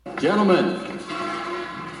Gentlemen,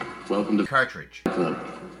 welcome to Cartridge Club.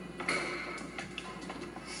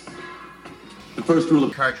 The first rule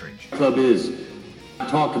of Cartridge Club is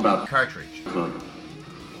talk about Cartridge Club.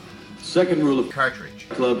 Second rule of Cartridge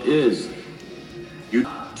Club is you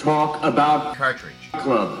talk about Cartridge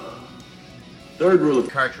Club. Third rule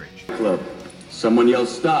of Cartridge Club. Someone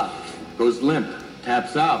yells stop, goes limp,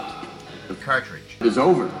 taps out. The Cartridge is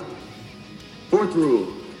over. Fourth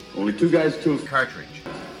rule, only two guys to a Cartridge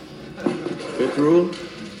Fifth rule,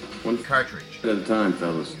 one Cartridge at a time,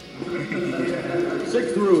 fellas.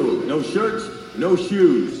 Sixth rule, no shirts, no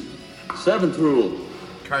shoes. Seventh rule,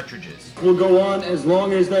 Cartridges will go on as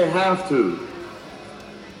long as they have to.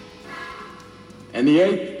 And the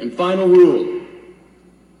eighth and final rule,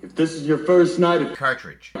 if this is your first night at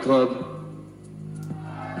Cartridge Club,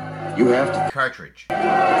 you have to Cartridge.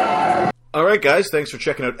 Alright guys, thanks for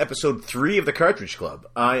checking out episode 3 of the Cartridge Club.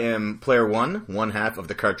 I am Player 1, one half of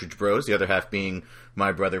the Cartridge Bros, the other half being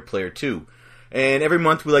my brother, Player 2. And every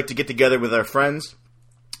month we like to get together with our friends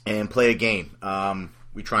and play a game.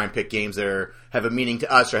 We try and pick games that have a meaning to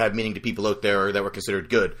us or have meaning to people out there or that were considered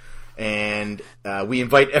good. And we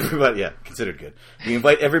invite everybody, considered good. We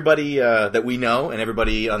invite everybody that we know and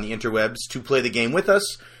everybody on the interwebs to play the game with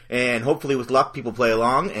us. And hopefully with luck, people play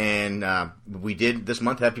along. And we did this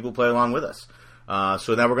month have people play along with us.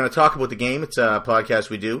 So now we're going to talk about the game. It's a podcast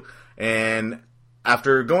we do. And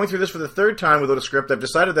after going through this for the third time without a script, I've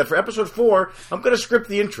decided that for episode 4, I'm going to script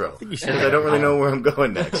the intro. Because I don't really know where I'm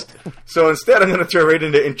going next. So instead, I'm going to turn right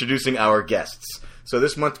into introducing our guests. So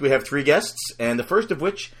this month we have 3 guests. And the first of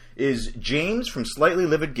which is James from Slightly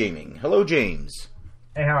Livid Gaming. Hello, James.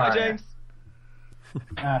 Hey, how are James.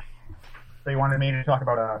 So you wanted me to talk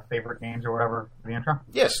about favorite games or whatever for the intro?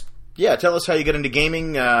 Yes. Yeah, tell us how you get into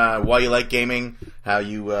gaming, why you like gaming, how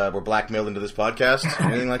you were blackmailed into this podcast,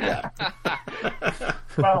 anything like that.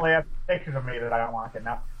 Well, they have pictures of me that I don't want to get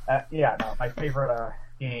now. My favorite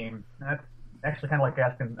game, that's actually kind of like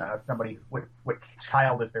asking somebody which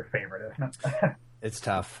child is their favorite, isn't it? It's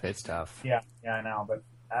tough. Yeah, I know, but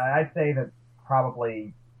I'd say that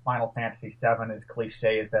probably Final Fantasy VII, as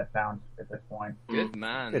cliche as that sounds at this point. Good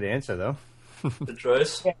man. Good answer, though. Good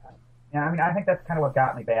choice. Yeah, I mean, I think that's kind of what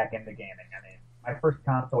got me back into gaming. I mean, my first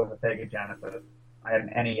console was a Sega Genesis. I had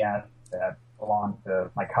an NES that belonged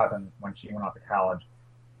to my cousin when she went off to college.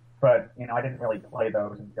 But, I didn't really play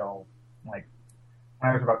those until, when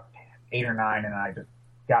I was about 8 or 9, and I just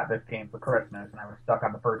got this game for Christmas, and I was stuck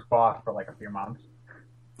on the first boss for, a few months.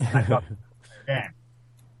 And I thought, game.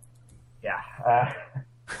 Yeah.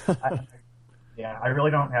 I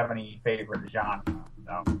really don't have any favorite genre,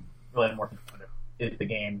 so really more concerned is the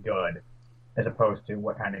game good, as opposed to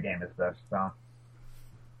what kind of game is this. So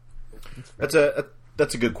that's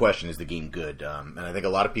a good question. Is the game good? And I think a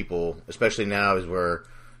lot of people, especially now as we're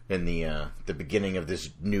in the beginning of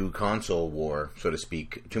this new console war, so to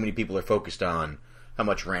speak, too many people are focused on how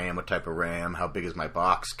much RAM, what type of RAM, how big is my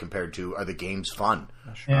box, compared to are the games fun?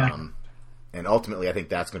 yeah. And ultimately, I think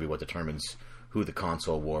that's going to be what determines who the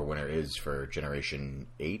console war winner is for Generation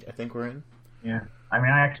 8, I think we're in. Yeah. I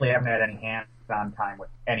mean, I actually haven't had any hands-on time with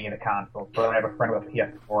any of the consoles, but I have a friend with a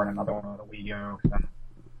PS4 and another one with a Wii U. So,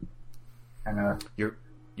 and,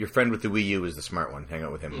 your friend with the Wii U is the smart one. Hang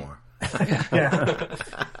out with him more. yeah.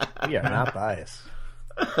 We are not biased.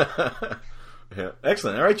 Yeah.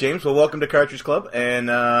 Excellent. All right, James. Well, welcome to Cartridge Club, and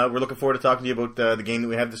we're looking forward to talking to you about the game that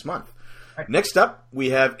we have this month. Right. Next up,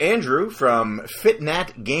 we have Andrew from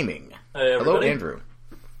FitNat Gaming. Hey, everybody. Hello, Andrew.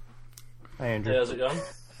 Hi, Andrew. Hey, how's it going?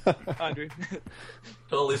 Andrew.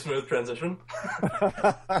 Totally smooth transition.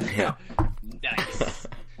 Yeah. Nice.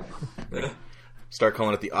 Start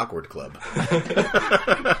calling it the Awkward Club.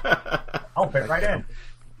 I'll fit right in.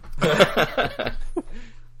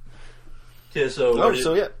 Okay, so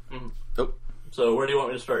So where do you want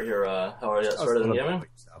me to start here? How I got started in gaming?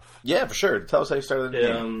 yeah, for sure. Tell us how you started in the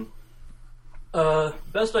game.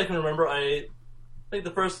 Best I can remember, I think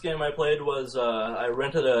the first game I played was I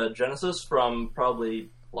rented a Genesis from probably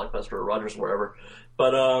Blockbuster or Rogers or wherever,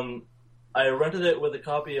 but I rented it with a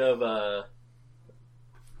copy of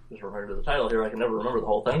just remember the title here. I can never remember the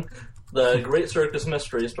whole thing. The Great Circus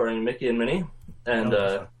Mystery, starring Mickey and Minnie, and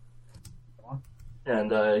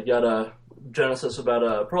I got a Genesis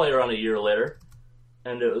about probably around a year later,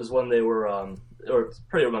 and it was when they were or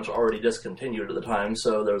pretty much already discontinued at the time,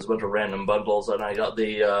 so there was a bunch of random bundles, and I got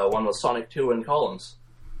the one with Sonic 2 and Columns.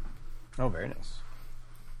 Oh, very nice.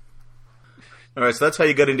 All right, so that's how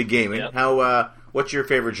you got into gaming. Yep. How? What's your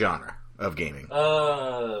favorite genre of gaming?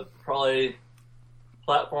 Probably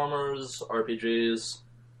platformers, RPGs,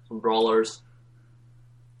 some brawlers.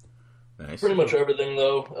 Nice. Pretty much everything,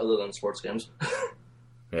 though, other than sports games.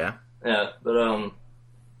 Yeah? Yeah, but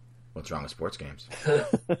What's wrong with sports games?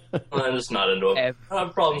 I'm just not into them. Ev- I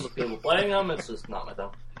have problems with people playing them. It's just not my thing.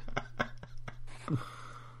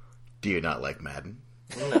 Do you not like Madden?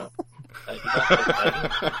 No. I do not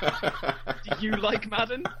like Madden. Do you like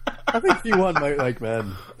Madden? I think you might like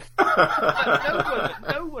Madden.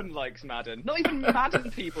 No one likes Madden. Not even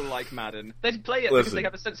Madden people like Madden. They play it because Listen. they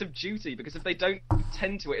have a sense of duty, because if they don't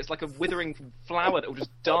tend to it, it's like a withering flower that will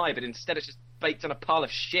just die, but instead it's just baked on a pile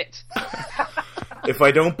of shit. If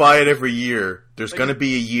I don't buy it every year, there's going to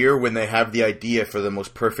be a year when they have the idea for the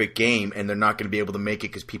most perfect game, and they're not going to be able to make it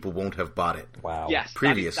because people won't have bought it. Wow. Yes,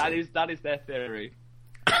 Previously. that is their theory.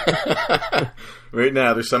 Right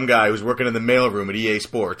now, there's some guy who's working in the mailroom at EA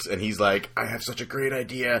Sports, and he's like, I have such a great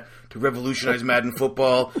idea to revolutionize Madden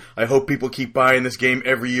football. I hope people keep buying this game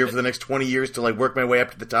every year for the next 20 years till I work my way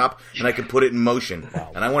up to the top, and I can put it in motion.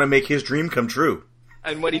 And I want to make his dream come true.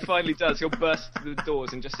 And when he finally does, he'll burst through the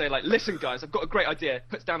doors and just say, like, listen, guys, I've got a great idea.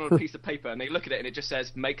 Puts down on a piece of paper, and they look at it, and it just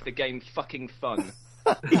says, make the game fucking fun.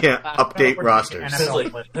 Yeah, update rosters. It's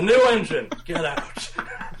like, a new engine. Get out.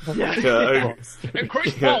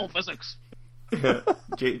 Increase ball physics.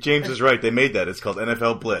 James is right. They made that. It's called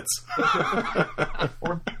NFL Blitz.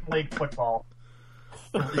 Or league football.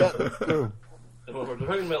 Yeah, that's true. And when we're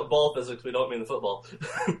talking about ball physics, we don't mean the football.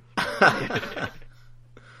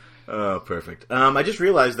 Oh, perfect. I just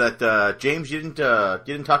realized that James, you didn't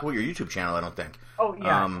talk about your YouTube channel. I don't think. Oh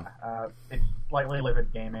yeah, it's Slightly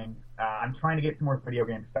Livid Gaming. I'm trying to get some more video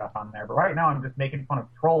game stuff on there, but right now I'm just making fun of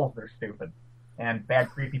trolls that are stupid and bad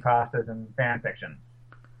creepypastas and fan fiction.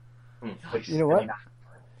 Which You know what?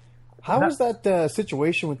 How was that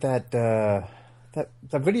situation with that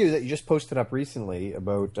video that you just posted up recently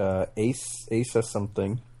about Asa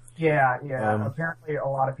something? Yeah. Apparently, a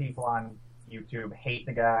lot of people on YouTube hate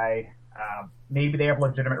the guy. Maybe they have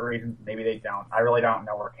legitimate reasons, maybe they don't. I really don't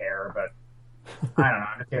know or care, but I don't know.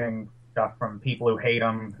 I'm just getting stuff from people who hate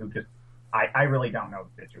him, who just... I really don't know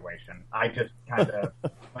the situation. I just kind of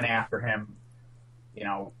went after him,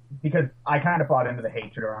 because I kind of bought into the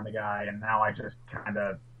hatred around the guy, and now I just kind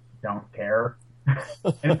of don't care.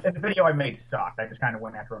 and the video I made sucked. I just kind of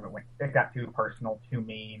went after him. It got too personal, too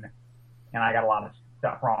mean, and I got a lot of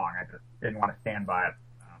stuff wrong. I just didn't want to stand by it.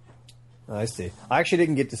 I see. I actually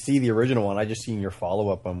didn't get to see the original one. I just seen your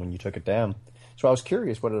follow-up on when you took it down. So I was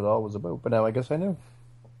curious what it all was about, but now I guess I know.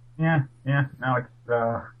 Yeah. No, it's,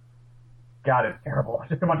 God, it's terrible. It's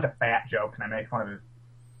just a bunch of fat jokes, and I make fun of his,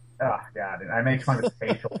 oh, God, I make fun of his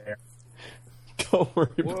facial hair. Don't worry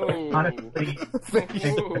about it. Whoa. Honestly,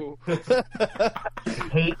 Whoa. I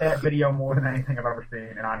hate that video more than anything I've ever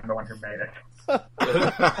seen, and I'm the one who made it.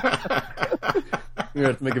 You're going to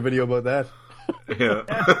have to make a video about that. Yeah.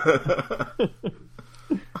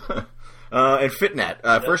 And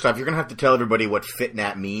FitNat. First off, you're going to have to tell everybody what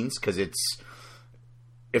FitNat means, because it's...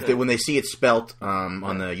 when they see it spelt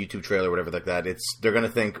on the YouTube trailer or whatever like that, they're going to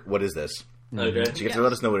think, what is this? Okay. So you have to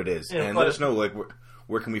let us know what it is. Yeah, and but- let us know, like,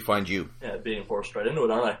 where can we find you? Yeah, being forced right into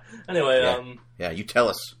it, aren't I? Anyway, Yeah, you tell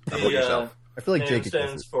us about the, yourself. I feel like name Jake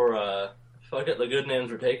stands for fuck it, the good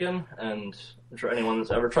names were taken, and I'm sure anyone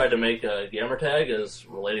that's ever tried to make a gamer tag is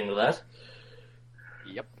relating to that.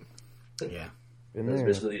 Yep. Yeah. Been That's there.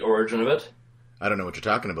 basically the origin of it. I don't know what you're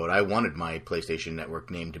talking about. I wanted my PlayStation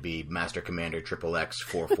Network name to be Master Commander XXX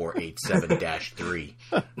 4487-3.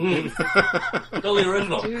 Still the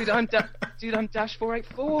original. Dude, I'm Dash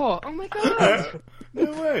 484. Oh my god.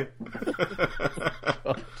 No way.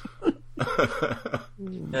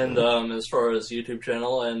 And as far as YouTube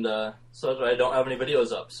channel and such, I don't have any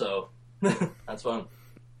videos up, so that's fun.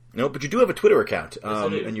 No, but you do have a Twitter account, I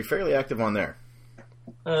do. and you're fairly active on there.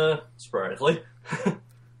 Sporadically.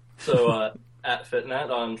 So, at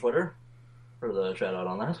FitNat on Twitter for the shout out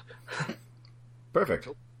on that. Perfect.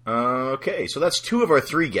 Okay, so that's two of our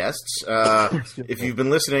three guests. If you've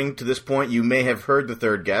been listening to this point, you may have heard the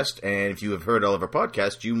third guest, and if you have heard all of our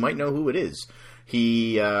podcasts, you might know who it is.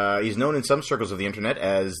 He's known in some circles of the internet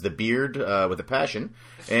as the Beard with a Passion,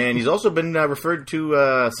 and he's also been referred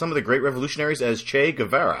to some of the great revolutionaries as Che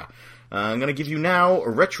Guevara. I'm going to give you now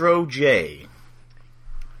Retro J.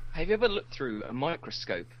 Have you ever looked through a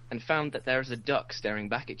microscope and found that there is a duck staring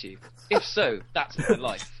back at you? If so, that's my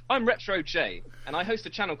life. I'm Retro J, and I host a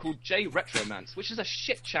channel called J Retromance, which is a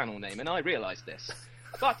shit channel name, and I realise this.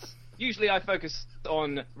 But usually I focus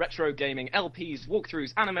on retro gaming, LPs,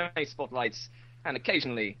 walkthroughs, anime spotlights, and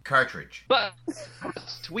occasionally Cartridge. But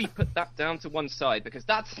we put that down to one side because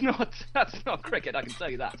that's not cricket, I can tell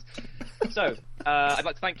you that. So, I'd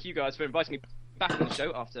like to thank you guys for inviting me back on the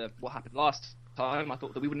show after what happened last time. I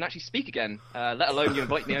thought that we wouldn't actually speak again, let alone you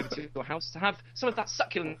invite me over to your house to have some of that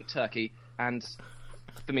succulent turkey and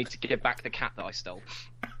for me to give back the cat that I stole.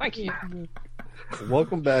 Thank you.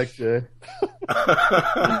 Welcome back, Jay.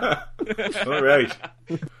 All right.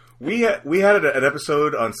 We had an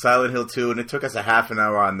episode on Silent Hill 2, and it took us a half an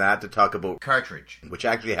hour on that to talk about cartridge, which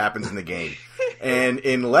actually happens in the game. And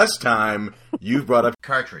in less time, you brought up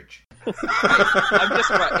cartridge. I'm just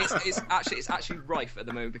right. It's actually rife at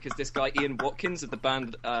the moment because this guy Ian Watkins of the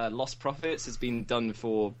band Lost Prophets has been done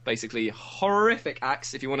for basically horrific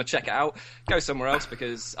acts. If you want to check it out, go somewhere else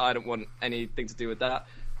because I don't want anything to do with that.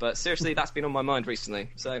 But seriously, that's been on my mind recently.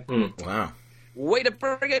 So, Wow. Way to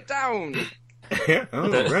bring it down. All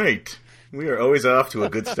right. We are always off to a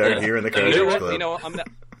good start here in the Cartridge Club. You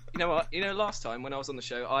know what? Last time when I was on the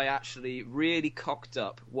show, I actually really cocked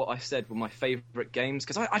up what I said were my favourite games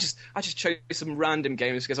because I just chose some random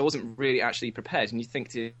games because I wasn't really actually prepared. And you think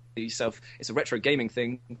to yourself, it's a retro gaming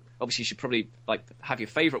thing. Obviously, you should probably have your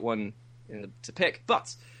favourite one to pick,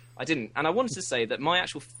 but I didn't. And I wanted to say that my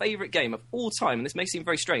actual favourite game of all time, and this may seem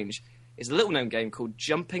very strange, is a little-known game called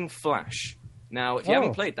Jumping Flash. Now, if you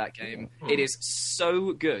haven't played that game, it is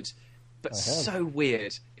so good, but so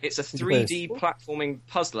weird. It's a 3D platforming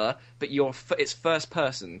puzzler, but it's first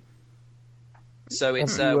person. So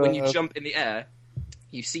it's when you jump in the air,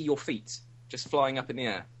 you see your feet just flying up in the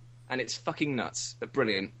air, and it's fucking nuts, but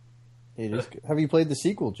brilliant. It is good. Have you played the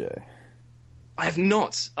sequel, Jay? I have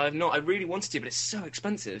not. I really wanted to, but it's so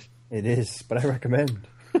expensive. It is, but I recommend.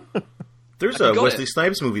 There's a Wesley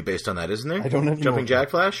Snipes movie based on that, isn't there? I don't know. Jumping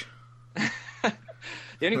Jack Flash?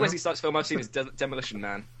 The only Wesley Snipes film I've seen is Demolition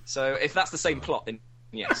Man. So if that's the same plot, then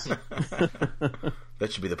yes.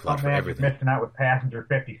 That should be the plot for man everything. Missing out with Passenger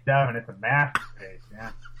 57. It's a masterpiece.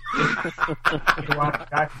 Yeah. You can watch the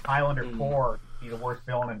guy from Highlander 4 be the worst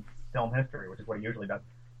villain in film history, which is what he usually does.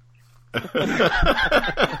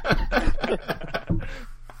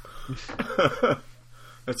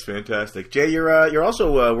 That's fantastic, Jay. You're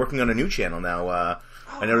also working on a new channel now.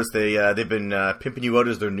 I noticed they've been pimping you out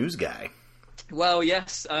as their news guy. Well,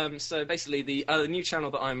 yes. So basically, the new channel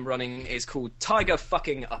that I'm running is called Tiger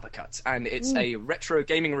Fucking Uppercut, and it's a retro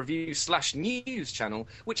gaming review / news channel,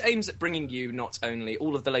 which aims at bringing you not only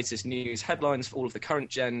all of the latest news headlines for all of the current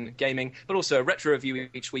gen gaming, but also a retro review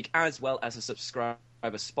each week, as well as a subscriber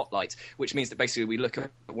spotlight, which means that basically we look at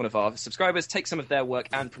one of our subscribers, take some of their work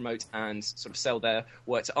and promote and sort of sell their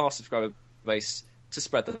work to our subscriber base to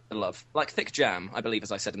spread the love. Like Thick Jam, I believe,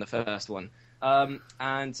 as I said in the first one.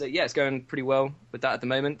 It's going pretty well with that at the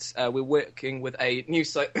moment. We're working with a new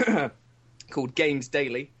site called Games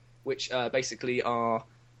Daily, which basically are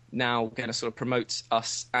now going to sort of promote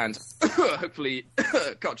us and hopefully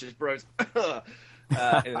Cartridge Bros at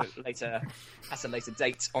a later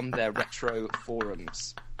date on their retro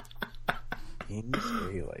forums. Games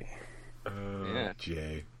Daily. Yeah.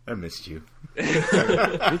 Jay, I missed you. Me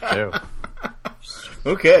too.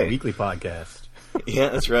 Okay. Weekly podcast. Yeah,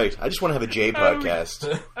 that's right. I just want to have a Jay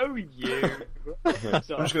podcast. Oh, yeah. I'm just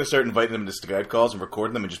going to start inviting them to Skype calls and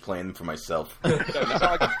recording them and just playing them for myself.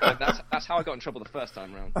 That's how I got in trouble the first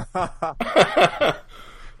time round.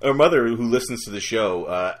 Our mother, who listens to the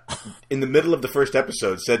show, in the middle of the first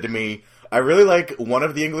episode, said to me, I really like one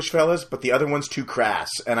of the English fellas, but the other one's too crass.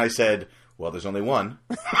 And I said, well, there's only one.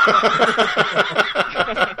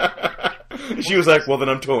 She was like, well, then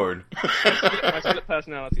I'm torn. My split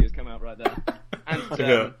personality has come out right there.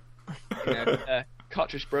 And,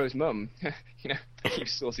 Cartridge Bro's mum, you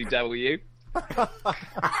saucy devil, you.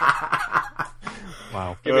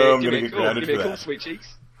 Wow. Give me a call, sweet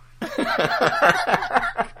cheeks.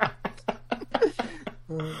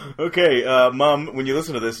 Okay, Mom, when you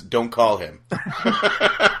listen to this, don't call him.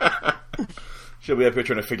 She'll be up here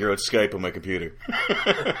trying to figure out Skype on my computer.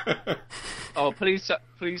 Oh, please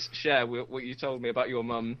share what you told me about your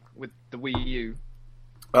mum with the Wii U.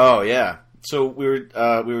 Oh, yeah. So we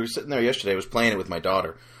were sitting there yesterday. I was playing it with my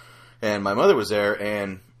daughter, and my mother was there,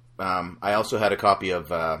 and I also had a copy of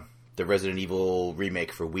the Resident Evil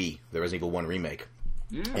remake for Wii, the Resident Evil 1 remake.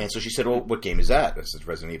 And so she said, well, what game is that? I said,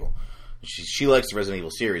 Resident Evil. She likes the Resident Evil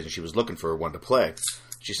series, and she was looking for one to play.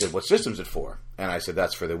 She said, what system's it for? And I said,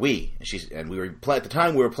 that's for the Wii. And we were at the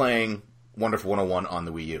time we were playing Wonderful 101 on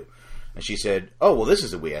the Wii U. And she said, oh, well, this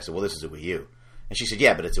is a Wii. I said, well, this is a Wii U. And she said,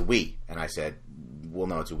 yeah, but it's a Wii. And I said, well,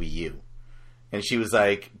 no, it's a Wii U. And she was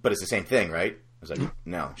like, but it's the same thing, right? I was like,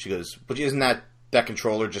 no. She goes, but isn't that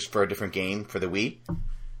controller just for a different game for the Wii?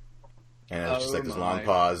 And it was just like this long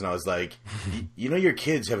pause, and I was like, you know your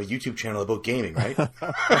kids have a YouTube channel about gaming, right?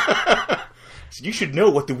 So you should know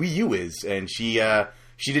what the Wii U is. And she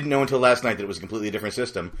didn't know until last night that it was a completely different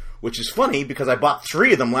system, which is funny because I bought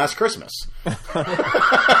 3 of them last Christmas.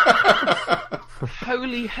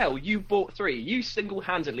 Holy hell, you bought 3. You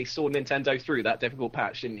single-handedly saw Nintendo through that difficult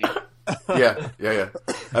patch, didn't you? Yeah.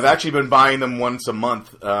 I've actually been buying them once a month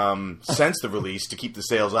since the release to keep the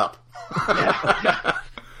sales up.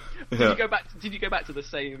 Did you go back to the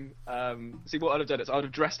same? See, what I'd have done is I'd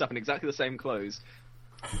have dressed up in exactly the same clothes,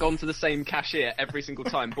 gone to the same cashier every single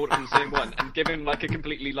time, bought it from the same one, and given like a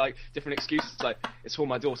completely like different excuse. It's like it's for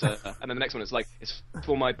my daughter, and then the next one is like it's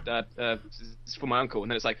for my uncle,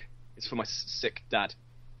 and then it's like it's for my sick dad,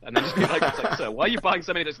 and then just be like, it's like, sir, why are you buying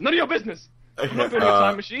so many? It's none of your business. I'm not building a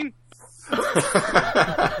time machine.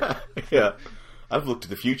 Yeah, I've looked to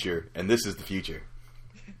the future, and this is the future.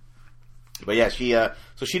 But yeah, she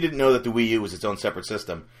didn't know that the Wii U was its own separate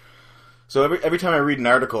system. So every time I read an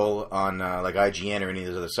article on like IGN or any of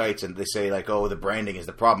those other sites, and they say like, "Oh, the branding is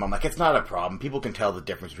the problem," I'm like, "It's not a problem. People can tell the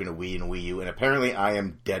difference between a Wii and a Wii U," and apparently I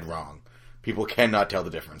am dead wrong. People cannot tell the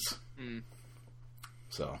difference.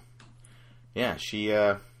 So, yeah, she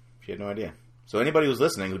had no idea. So anybody who's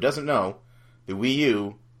listening who doesn't know, the Wii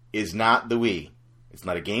U is not the Wii. It's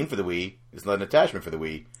not a game for the Wii. It's not an attachment for the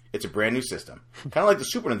Wii. It's a brand new system. Kind of like the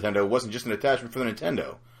Super Nintendo wasn't just an attachment for the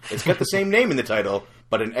Nintendo. It's got the same name in the title,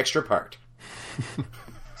 but an extra part.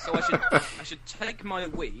 So I should take my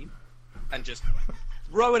Wii and just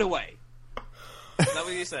throw it away. Is that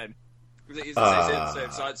what you're saying?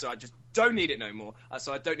 So I just don't need it no more.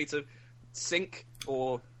 So I don't need to sync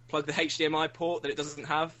or plug the HDMI port that it doesn't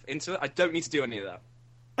have into it. I don't need to do any of that.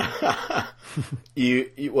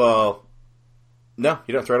 Well, no,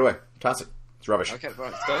 you don't throw it away. Toss it. It's rubbish. Okay,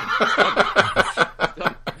 fine. It's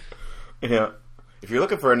done. Yeah. If you're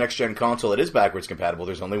looking for a next-gen console that is backwards compatible,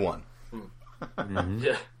 there's only one. Mm-hmm.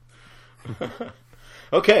 Yeah.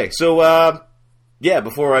 Okay, so,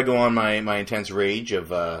 before I go on my intense rage of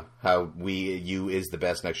how Wii U is the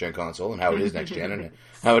best next-gen console and how it is next-gen and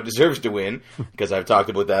how it deserves to win, because I've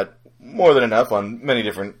talked about that more than enough on many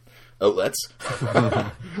different outlets,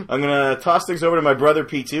 I'm going to toss things over to my brother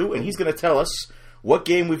P2, and he's going to tell us what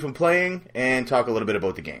game we've been playing and talk a little bit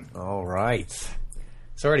about the game. All right.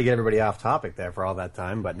 Sorry to get everybody off topic there for all that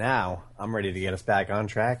time, but now I'm ready to get us back on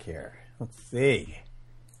track here. Let's see.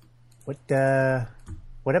 What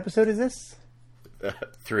episode is this?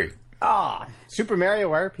 3. Super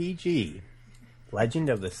Mario RPG, Legend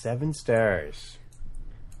of the Seven Stars,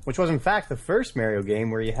 which was in fact the first Mario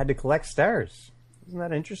game where you had to collect stars. Isn't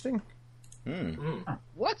that interesting?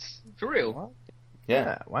 What? For real?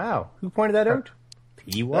 Yeah. Wow. Who pointed that out?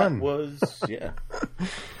 P1. That was, yeah.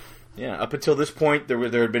 Yeah, up until this point, there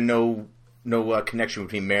had been no connection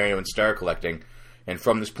between Mario and star collecting, and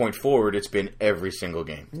from this point forward, it's been every single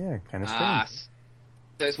game. Yeah, kind of strange.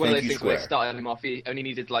 So it's one of those things where it started him off, he only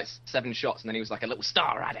needed like 7 shots, and then he was like a little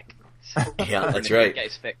star addict. Yeah, that's right. Get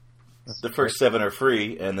his fix. The first 7 are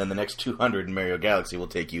free, and then the next 200 in Mario Galaxy will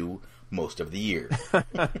take you most of the year.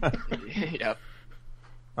 Yep.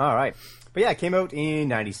 All right. But yeah, it came out in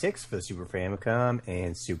 96 for the Super Famicom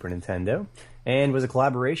and Super Nintendo, and was a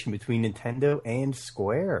collaboration between Nintendo and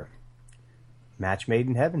Square. Match made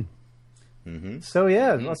in heaven. Mm-hmm. So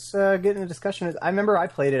yeah, let's get into the discussion. I remember I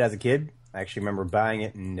played it as a kid. I actually remember buying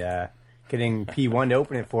it and getting P1 to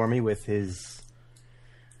open it for me with his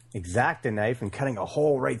X-Acto knife and cutting a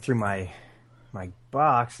hole right through my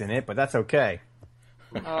box in it, but that's okay.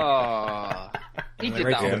 Oh, he did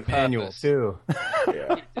right that through on the manual purpose. too.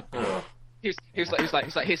 Yeah. He was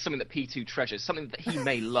like, here's something that P2 treasures, something that he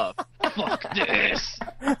may love. Fuck this.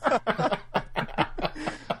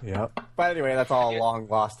 Yep. But anyway, that's all long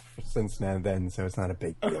lost since then, so it's not a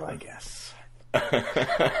big deal, I guess.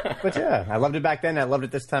 But yeah, I loved it back then. I loved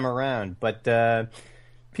it this time around. But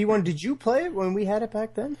P1, did you play it when we had it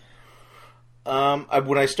back then?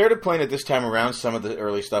 When I started playing it this time around, some of the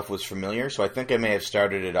early stuff was familiar, so I think I may have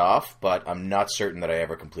started it off, but I'm not certain that I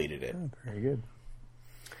ever completed it. Oh, very good.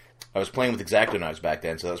 I was playing with X-Acto knives back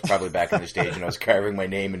then, so that was probably back in the stage when I was carving my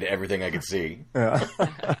name into everything I could see. Yeah.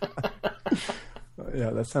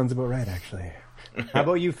 Yeah, that sounds about right, actually. How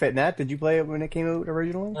about you, Fitnat? Did you play it when it came out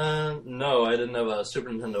originally? No, I didn't have a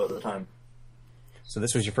Super Nintendo at the time. So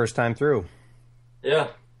this was your first time through? Yeah.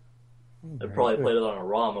 I probably good. played it on a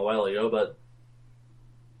ROM a while ago, but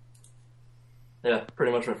yeah,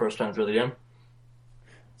 pretty much my first time through the game.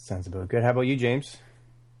 Sounds about good. How about you, James?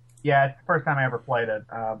 Yeah, it's the first time I ever played it.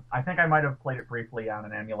 I think I might have played it briefly on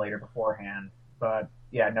an emulator beforehand, but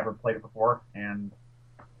yeah, I'd never played it before, and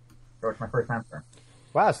so it's my first time through.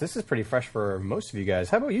 Wow, so this is pretty fresh for most of you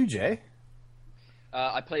guys. How about you, Jay?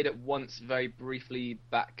 I played it once very briefly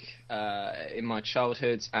back in my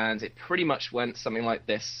childhood, and it pretty much went something like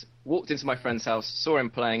this. Walked into my friend's house, saw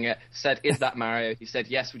him playing it, said, "Is that Mario?" He said,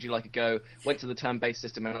 "Yes, would you like a go?" Went to the turn-based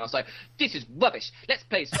system, and I was like, "This is rubbish. Let's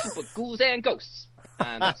play Super Ghouls and Ghosts."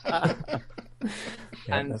 And that's how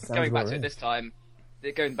and going back to it this time,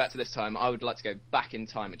 I would like to go back in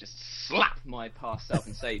time and just slap my past self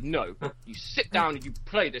and say, "No, you sit down and you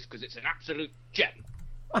play this because it's an absolute gem."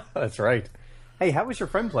 That's right. Hey, how was your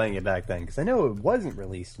friend playing it back then? Because I know it wasn't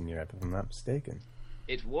released in Europe, if I'm not mistaken.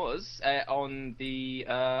 It was on the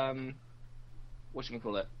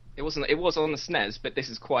whatchamacallit? It wasn't. It was on the SNES, but this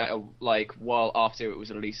is quite a while after it was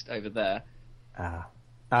released over there.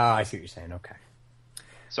 I see what you're saying. Okay.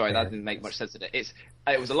 Sorry, that didn't make much sense. Did it?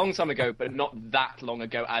 It was a long time ago, but not that long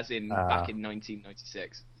ago, as in back in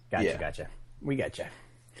 1996. Gotcha. We gotcha.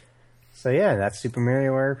 So yeah, that's Super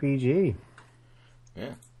Mario RPG.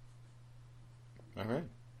 Yeah. All right.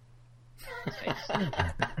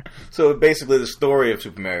 So basically, the story of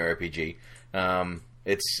Super Mario RPG,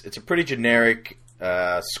 it's a pretty generic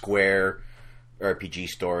Square RPG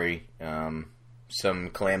story. Some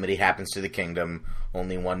calamity happens to the kingdom.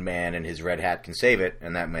 Only one man and his red hat can save it,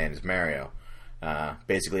 and that man is Mario.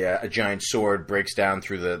 Basically, a giant sword breaks down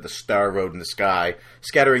through the star road in the sky,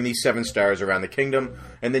 scattering these 7 stars around the kingdom,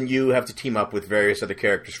 and then you have to team up with various other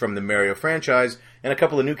characters from the Mario franchise and a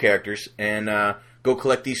couple of new characters, and go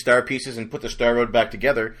collect these star pieces and put the star road back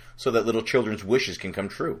together so that little children's wishes can come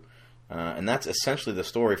true. And that's essentially the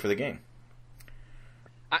story for the game.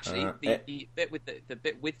 Actually, the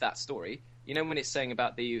bit with that story, you know, when it's saying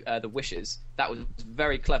about the wishes, that was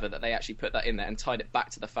very clever that they actually put that in there and tied it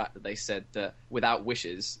back to the fact that they said that without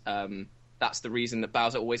wishes, that's the reason that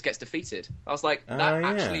Bowser always gets defeated. I was like, that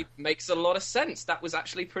actually makes a lot of sense. That was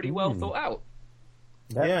actually pretty well thought out.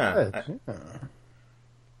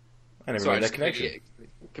 I never made that connection.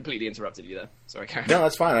 Completely interrupted you there. Sorry, Karen. No,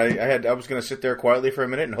 that's fine. I was going to sit there quietly for a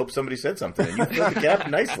minute and hope somebody said something, and you filled the gap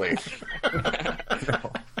nicely.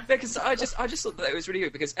 Because I just thought that it was really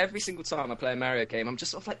good, because every single time I play a Mario game, I'm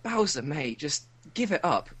just sort of like, Bowser, mate, just give it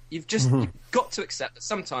up. You've got to accept that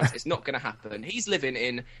sometimes it's not going to happen. He's living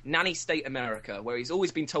in nanny state America, where he's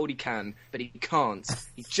always been told he can, but he can't.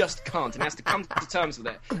 He just can't, and he has to come to terms with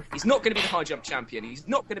it. He's not going to be the high jump champion. He's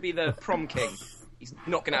not going to be the prom king. He's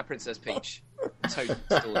not going to have Princess Peach. Toad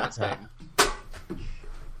still in this game.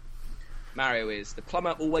 Mario is. The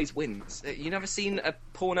plumber always wins. You never seen a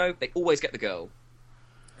porno? They always get the girl.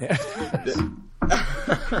 Yeah.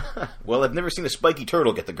 Well, I've never seen a spiky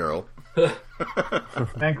turtle get the girl. Well,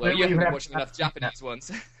 you haven't been watching enough Japanese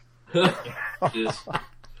ones.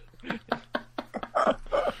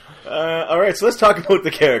 All right, so let's talk about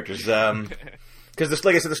the characters. Because,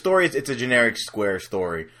 like I said, the story it's a generic Square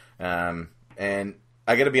story. And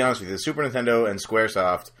I got to be honest with you, the Super Nintendo and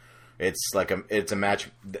SquareSoft, it's a match.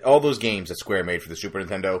 All those games that Square made for the Super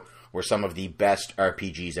Nintendo were some of the best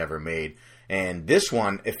RPGs ever made. And this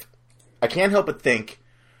one, I can't help but think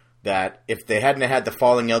that if they hadn't had the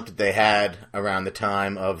falling out that they had around the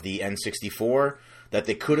time of the N64, that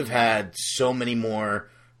they could have had so many more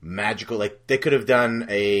magical, like they could have done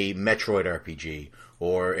a Metroid RPG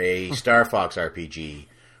or a Star Fox RPG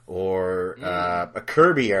or a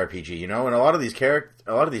Kirby RPG, you know, and a lot of these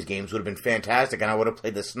games would have been fantastic, and I would have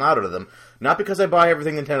played the snot out of them. Not because I buy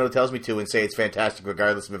everything Nintendo tells me to and say it's fantastic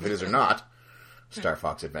regardless of if it is or not, Star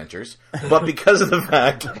Fox Adventures, but because of the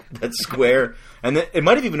fact that Square, and it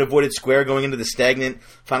might have even avoided Square going into the stagnant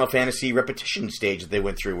Final Fantasy repetition stage that they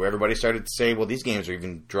went through, where everybody started to say, well, these games are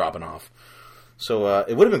even dropping off. So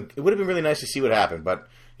it would have been really nice to see what happened, but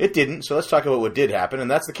it didn't. So let's talk about what did happen,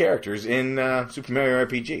 and that's the characters in Super Mario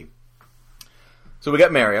RPG. So we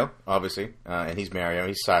got Mario, obviously, and he's Mario.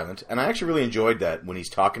 He's silent, and I actually really enjoyed that when he's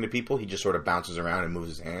talking to people, he just sort of bounces around and moves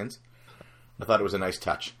his hands. I thought it was a nice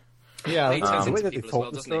touch. Yeah, He turns the way into that they people as told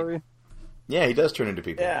well, the doesn't he? story. Yeah, he does turn into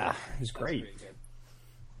people. Yeah, it was great.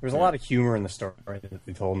 There's a lot of humor in the story that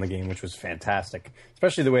they told in the game, which was fantastic.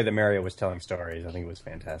 Especially the way that Mario was telling stories. I think it was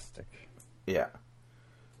fantastic. Yeah.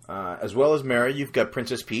 As well as Mario, you've got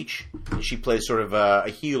Princess Peach. She plays sort of a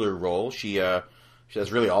healer role.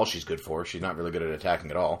 That's really all she's good for. She's not really good at attacking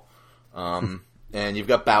at all. And you've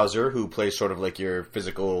got Bowser, who plays sort of like your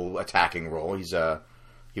physical attacking role.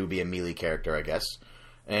 He would be a melee character, I guess.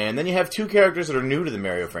 And then you have 2 characters that are new to the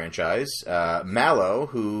Mario franchise. Mallow,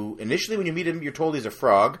 who initially when you meet him, you're told he's a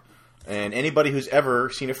frog. And anybody who's ever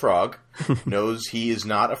seen a frog knows he is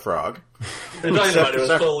not a frog. The Dynamite was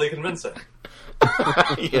totally convincing.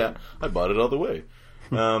 Yeah, I bought it all the way.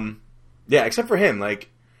 Yeah, except for him. Like,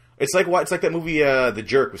 It's like that movie, The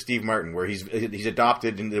Jerk, with Steve Martin, where he's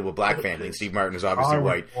adopted into a black family, and Steve Martin is obviously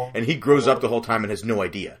white, and he grows up the whole time and has no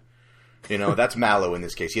idea. You know, that's Mallow in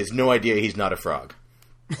this case. He has no idea he's not a frog.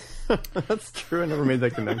 That's true. I never made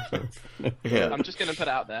that connection. Yeah. I'm just going to put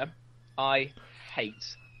it out there. I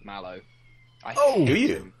hate Mallow. Do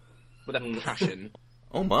you? With a passion.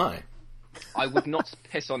 Oh my! I would not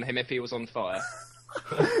piss on him if he was on fire.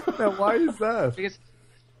 Now, why is that? Because,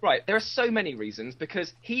 right, there are so many reasons.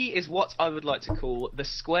 Because he is what I would like to call the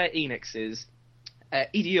Square Enix's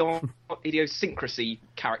idiosyncrasy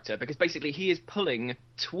character. Because basically, he is pulling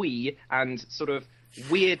twee and sort of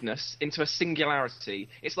weirdness into a singularity.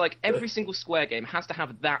 It's like every single Square game has to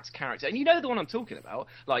have that character, and you know the one I'm talking about,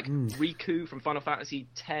 like Riku from Final Fantasy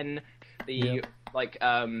X,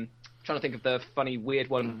 trying to think of the funny weird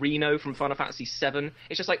one, Reno from Final Fantasy VII.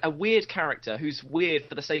 It's just like a weird character who's weird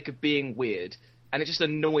for the sake of being weird, and it just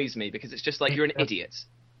annoys me because it's just like you're an idiot.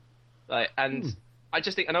 And I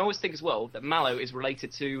just think, and I always think as well that Mallow is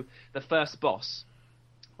related to the first boss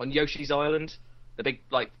on Yoshi's Island, the big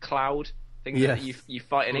like cloud thing that you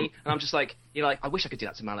fight and eat, and I'm just like, you're like, I wish I could do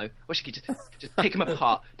that to Mallow. I wish I could just pick him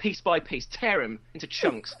apart, piece by piece, tear him into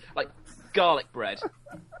chunks, like garlic bread,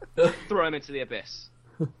 throw him into the abyss.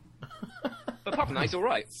 But apart from that, he's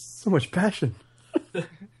alright. So much passion.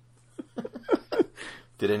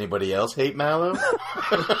 Did anybody else hate Mallow?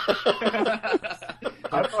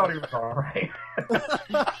 I thought he was alright.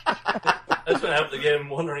 I spent half the game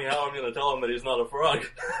wondering how I'm going to tell him that he's not a frog.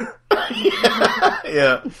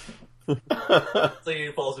 Yeah. So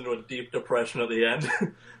he falls into a deep depression at the end.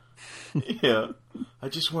 Yeah. I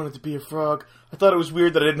just wanted to be a frog. I thought it was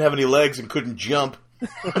weird that I didn't have any legs and couldn't jump.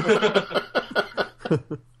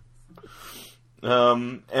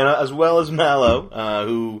 And as well as Mallow,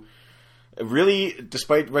 who really,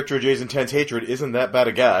 despite Retro J's intense hatred, isn't that bad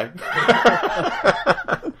a guy.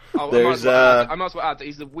 I might as well add that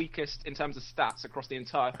he's the weakest in terms of stats across the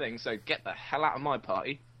entire thing, so get the hell out of my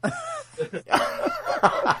party.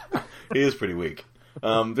 He is pretty weak.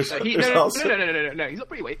 No, he's not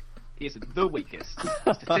pretty weak. He is the weakest.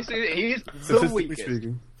 Statistically, he is the weakest.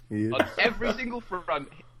 Speaking, he is. On every single front,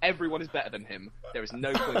 everyone is better than him. There is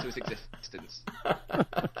no point to his existence.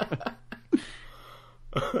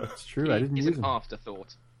 It's true. I didn't He's use an him.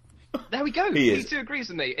 afterthought. There we go. He is. P2 agrees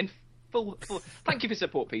with me in full. Thank you for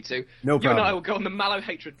support, P2. No You and I problem. will go on the Mallow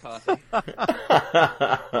hatred party.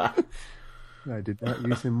 I did not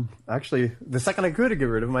use him. Actually, the second I could get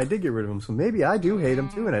rid of him, I did get rid of him. So maybe I do hate him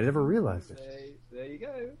too, and I never realized it. There you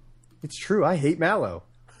go. It's true. I hate Mallow.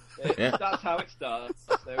 Yeah. That's how it starts.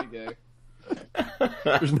 There we go.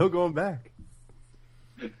 There's no going back.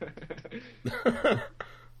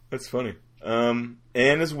 That's funny. And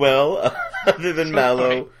as well, other than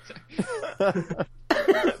Mallow,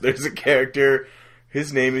 there's a character.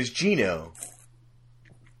 His name is Gino.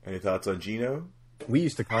 Any thoughts on Gino? We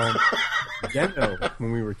used to call him Geno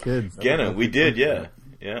when we were kids. Geno. We did, yeah.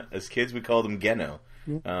 Yeah, as kids we called him Geno.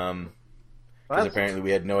 Because apparently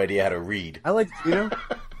we had no idea how to read. I liked Geno.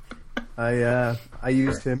 I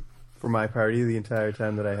used him for my party the entire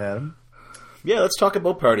time that I had him. Yeah, let's talk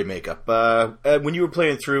about party makeup. When you were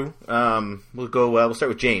playing through, we'll start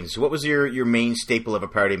with James. What was your main staple of a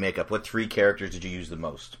party makeup? What 3 characters did you use the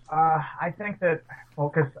most? I think that,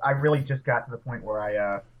 because I really just got to the point where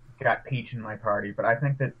I got Peach in my party, but I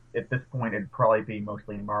think that at this point it'd probably be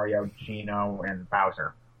mostly Mario, Gino, and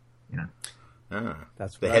Bowser. You know.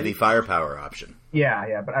 That's the right. heavy firepower option.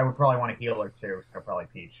 Yeah, but I would probably want a healer too, so probably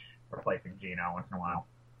Peach replacing Gino once in a while.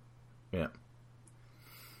 Yeah.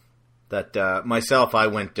 That myself, I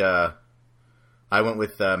went with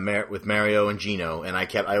Mario and Gino, and I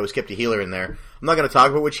always kept a healer in there. I'm not going to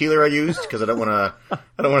talk about which healer I used because I don't want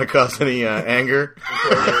to cause any anger.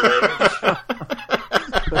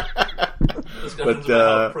 Discussions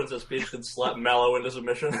about how Princess Peach could slap Mallow into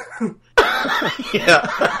submission. Yeah.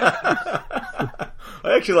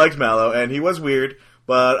 I actually liked Mallow, and he was weird,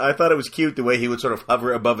 but I thought it was cute the way he would sort of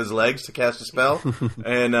hover above his legs to cast a spell,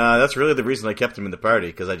 and that's really the reason I kept him in the party,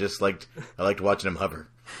 because I liked watching him hover.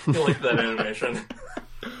 I like that animation.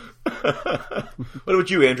 What about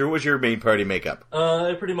you, Andrew? What was your main party makeup?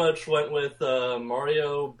 I pretty much went with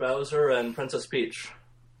Mario, Bowser, and Princess Peach.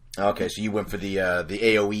 Okay, so you went for the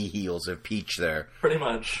AoE heals of Peach there. Pretty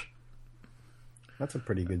much. That's a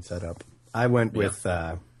pretty good setup. I went with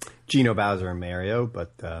Gino, Bowser, and Mario,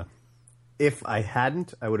 but if I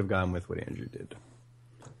hadn't, I would have gone with what Andrew did.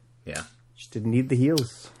 Yeah. Just didn't need the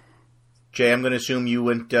heals. Jay, I'm going to assume you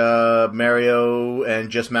went Mario and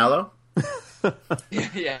just Mallow?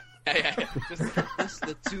 Yeah. Just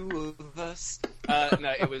the two of us.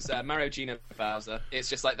 No, it was Mario, Gino, Bowser. It's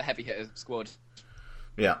just like the heavy hitter squad.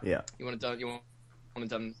 Yeah. You want to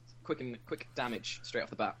done quick damage straight off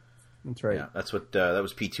the bat. That's right. Yeah, that's what that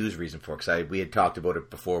was P2's reason for, because we had talked about it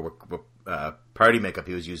before. What party makeup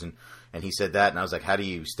he was using, and he said that, and I was like, "How do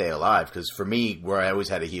you stay alive?" Because for me, where I always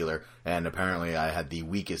had a healer, and apparently I had the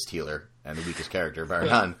weakest healer and the weakest character, bar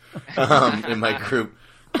none, in my group.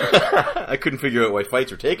 I couldn't figure out why fights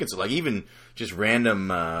were taking so like even just random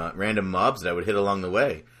mobs that I would hit along the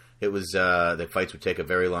way. It was that fights would take a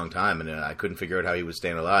very long time, and I couldn't figure out how he was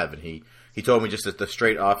staying alive. And he told me just that the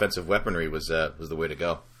straight offensive weaponry was the way to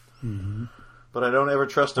go. Mm-hmm. But I don't ever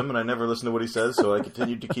trust him, and I never listen to what he says, so I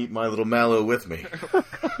continued to keep my little Mallow with me.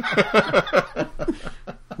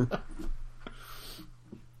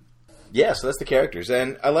 Yeah, so that's the characters.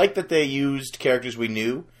 And I like that they used characters we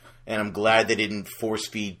knew, and I'm glad they didn't force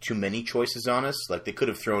feed too many choices on us. Like, they could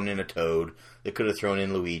have thrown in a Toad, they could have thrown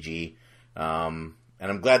in Luigi, and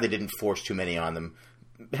I'm glad they didn't force too many on them.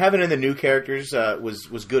 Having in the new characters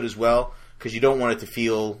was good as well, because you don't want it to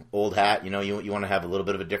feel old hat. You know, you want to have a little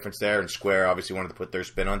bit of a difference there, and Square obviously wanted to put their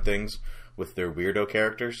spin on things with their weirdo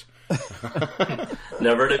characters.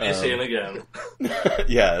 Never to be seen again.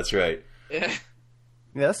 Yeah, that's right. Yeah.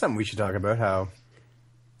 Yeah, that's something we should talk about, how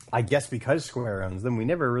I guess because Square owns them, we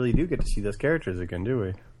never really do get to see those characters again, do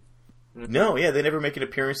we? No, yeah, they never make an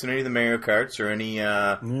appearance in any of the Mario Karts or any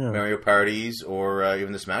Mario Parties or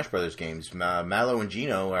even the Smash Brothers games. Mallow and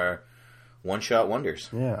Gino are one-shot wonders.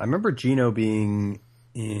 Yeah, I remember Gino being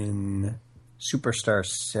in Superstar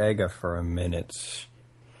Saga for a minute,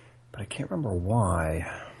 but I can't remember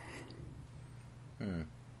why.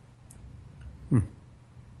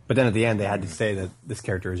 But then at the end, they had to say that this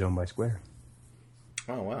character is owned by Square.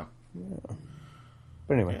 Oh, wow. Yeah.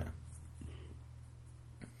 But anyway. Yeah.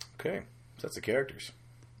 Okay, so that's the characters.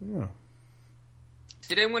 Yeah.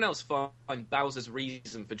 Did anyone else find Bowser's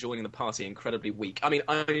reason for joining the party incredibly weak? I mean,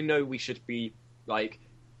 I know we should be, like,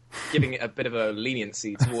 giving it a bit of a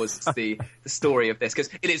leniency towards the story of this, because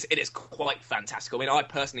it is quite fantastical. I mean, I've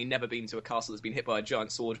personally never been to a castle that's been hit by a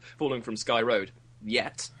giant sword falling from Sky Road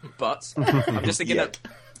yet, but I'm just thinking that,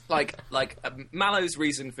 like Mallow's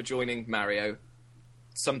reason for joining Mario,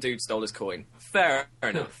 some dude stole his coin. Fair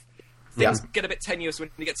enough. Things get a bit tenuous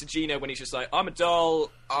when you get to Gino, when he's just like, I'm a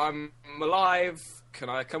doll, I'm alive, can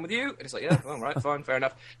I come with you? And it's like, yeah, all right, fine, fair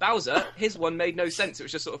enough. Bowser, his one made no sense. It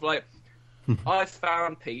was just sort of like, I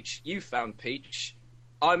found Peach, you found Peach,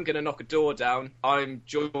 I'm going to knock a door down, I'm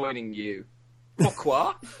joining you.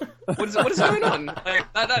 Pourquoi? What is going on?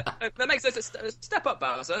 Like, that makes sense. Step up,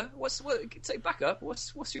 Bowser. Take back up.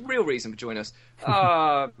 What's your real reason for joining us?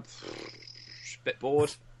 Bit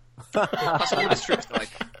bored. Plus, all his troops died.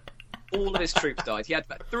 All of his troops died. He had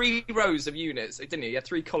 3 rows of units, didn't he? He had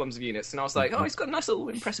 3 columns of units, and I was like, oh, he's got a nice little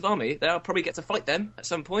impressive army. I'll probably get to fight them at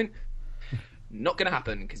some point. Not going to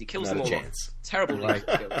happen, because he kills them all. Chance. Terrible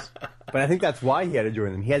kills. But I think that's why he had to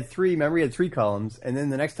join them. He had 3, remember, he had 3 columns, and then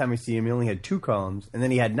the next time we see him, he only had 2 columns, and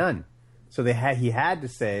then he had none. So he had to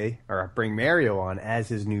say, or bring Mario on as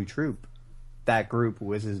his new troop. That group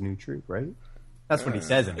was his new troop, right? That's what he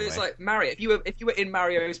says anyway. It's like, Mario, if you were in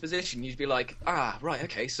Mario's position, you'd be like, right,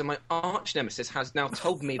 okay, so my arch nemesis has now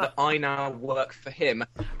told me that I now work for him.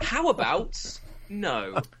 How about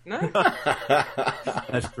no?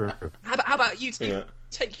 That's true. How about you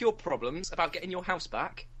take your problems about getting your house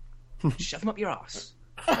back, shove them up your ass?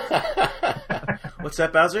 What's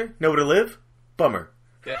that, Bowser? Nowhere to live? Bummer.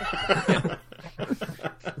 Yeah.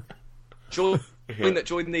 Join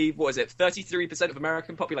the, what is it, 33% of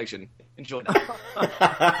American population. Enjoy that.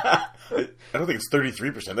 I don't think it's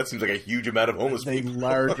 33%. That seems like a huge amount of homeless A people.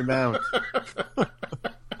 large amount. To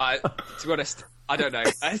be honest, I don't know.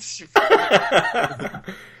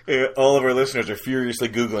 Yeah, all of our listeners are furiously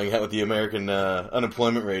Googling what the American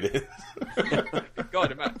unemployment rate is.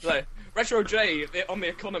 God, like, Retro J on The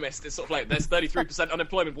Economist is sort of like, there's 33%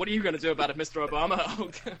 unemployment. What are you going to do about it, Mr. Obama?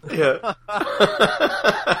 Yeah.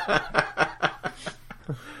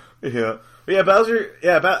 Yeah, Bowser.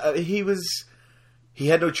 Yeah, he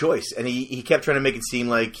had no choice, and he kept trying to make it seem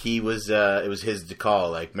like it was his to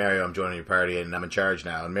call. Like, Mario, I'm joining your party, and I'm in charge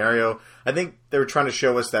now. And Mario, I think they were trying to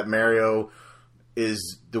show us that Mario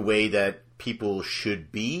is the way that people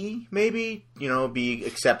should be. Maybe, be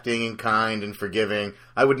accepting and kind and forgiving.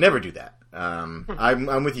 I would never do that.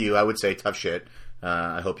 I'm with you. I would say tough shit.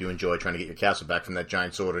 I hope you enjoy trying to get your castle back from that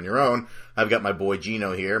giant sword on your own. I've got my boy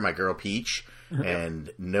Gino here, my girl Peach, and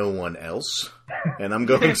no one else. And I'm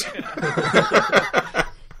going to...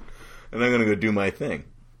 and I'm going to go do my thing.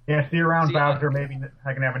 Yeah, see you around, Bowser. Maybe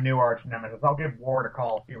I can have a new arch nemesis. I'll give Ward a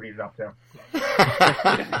call, see what he's up to.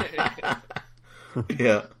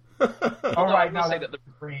 Yeah. All right, now say that's that the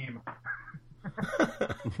dream.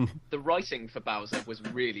 The writing for Bowser was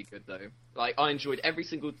really good, though. Like, I enjoyed every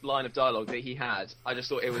single line of dialogue that he had. I just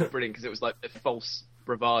thought it was brilliant because it was like the false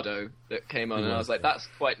bravado that came on, and I was like, that's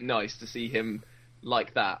quite nice to see him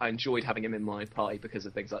like that. I enjoyed having him in my pie because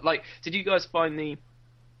of things like did you guys find the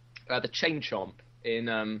chain chomp in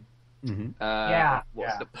boomers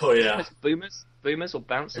or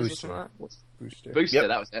bouncers or something like that? Booster, yep.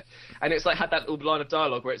 That was it. And it's like had that little line of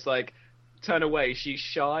dialogue where it's like, turn away, she's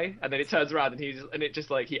shy, and then it turns around and he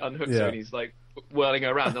unhooks her and he's like whirling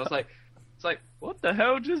her around. And I was like, it's like, what the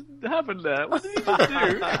hell just happened there? What did he just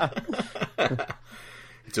do?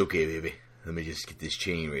 It's okay, baby. Let me just get this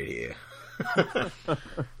chain right here.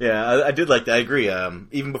 Yeah, I did like that. I agree.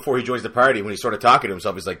 Even before he joins the party, when he's sort of talking to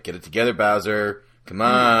himself, he's like, "Get it together, Bowser. Come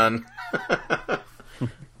on."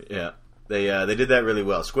 Yeah, they did that really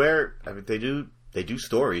well. Square, I mean, they do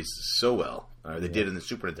stories so well. They did in the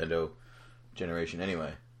Super Nintendo generation,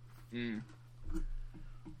 anyway. And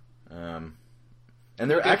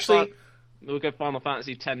they're actually we'll go Final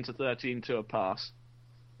Fantasy 10 to 13 to a pass.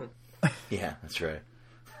 Yeah, that's right.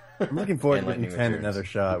 I'm looking forward to giving 10 another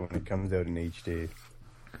shot when it comes out in HD.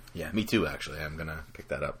 Yeah, me too. Actually, I'm gonna pick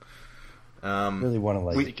that up. Really want to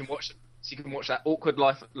you can watch that awkward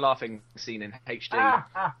laughing scene in HD.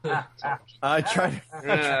 I try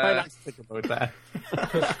not to think about that.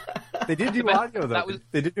 They did do audio though.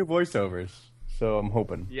 They did do voiceovers, so I'm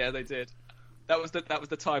hoping. Yeah, they did. That was the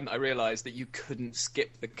time that I realised that you couldn't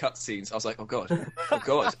skip the cutscenes. I was like, oh god,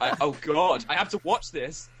 I have to watch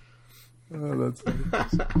this. Oh, that's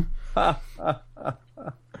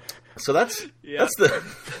So that's the.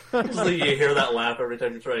 You hear that laugh every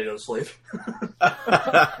time you try to go to sleep.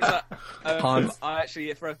 I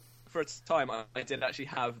actually, for a time, I did actually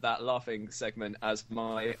have that laughing segment as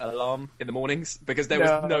my alarm in the mornings because there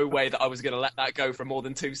was no way that I was going to let that go for more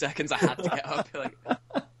than 2 seconds. I had to get up.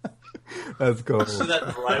 That's cool. So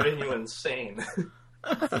that driving you insane.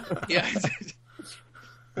 Yeah,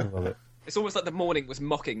 I love it. It's almost like the morning was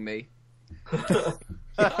mocking me.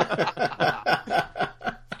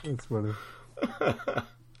 That's funny.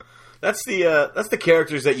 That's the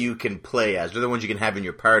characters that you can play as. They're the ones you can have in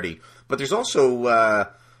your party. But there's also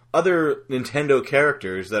other Nintendo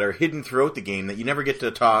characters that are hidden throughout the game that you never get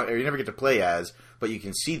to talk or you never get to play as, but you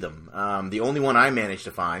can see them. The only one I managed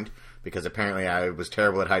to find, because apparently I was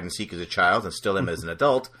terrible at hide and seek as a child and still am as an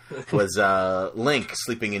adult, was Link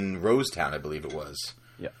sleeping in Rosetown, I believe it was.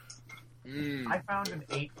 I found an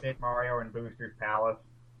 8-bit Mario in Booster's Palace,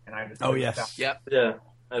 and I just Yep. Yeah,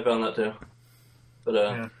 I found that too.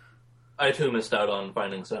 But I too missed out on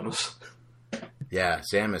finding Samus. Yeah,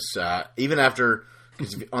 Samus. Even after,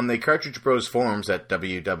 cause on the Cartridge Bros forums at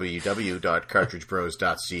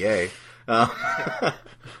www.cartridgebros.ca,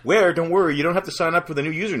 where, don't worry, you don't have to sign up with a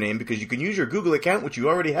new username because you can use your Google account, which you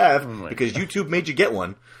already have, because YouTube made you get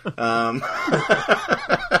one.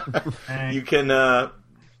 You can.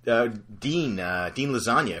 Dean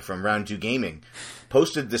Lasagna from Round 2 Gaming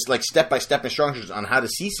posted this like step-by-step instructions on how to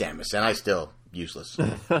see Samus, and I still useless.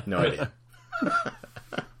 No idea.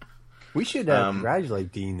 We should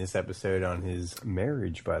congratulate Dean this episode on his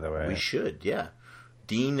marriage, by the way. We should, yeah.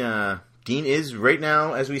 Dean is right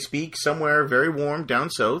now, as we speak, somewhere very warm down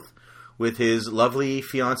south with his lovely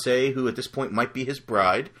fiancée, who at this point might be his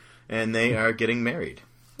bride, and they are getting married.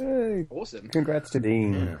 Hey, awesome! Congrats to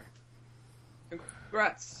Dean. Yeah.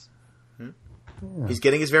 Congrats. Yeah. He's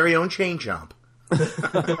getting his very own chain chomp.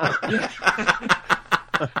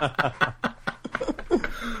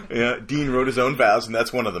 Yeah, Dean wrote his own vows, and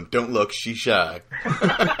that's one of them. Don't look, she's shy.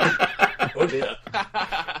 Oh dear.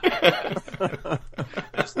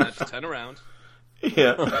 Just turn around.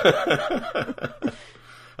 Yeah.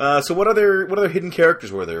 So what other hidden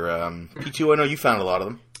characters were there? P2, I know you found a lot of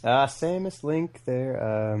them. Samus, Link,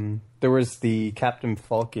 there was the Captain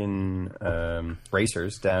Falcon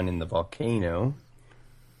racers down in the volcano.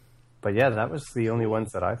 But yeah, that was the only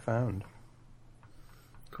ones that I found.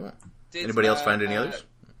 Cool. Anybody else find any others?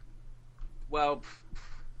 Well,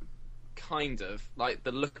 kind of. Like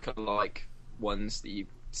the look-alike ones that you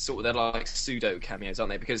sort of, they're like pseudo cameos,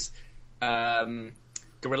 aren't they? Because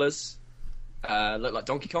gorillas look like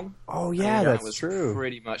Donkey Kong. Oh yeah, that's was true.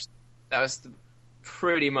 That was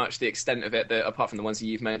pretty much the extent of it, apart from the ones that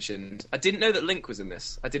you've mentioned. I didn't know that Link was in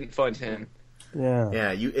this. I didn't find him.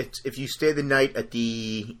 Yeah. If you stay the night at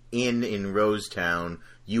the inn in Rosetown,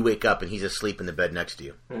 you wake up and he's asleep in the bed next to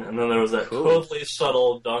you. Yeah, and then there was that totally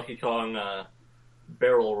subtle Donkey Kong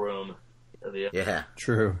barrel room. Yeah.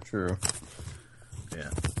 True. Yeah.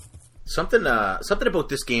 Something about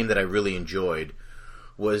this game that I really enjoyed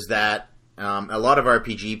was that a lot of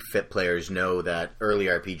RPG players know that early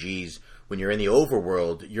RPGs when you're in the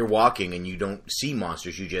overworld, you're walking and you don't see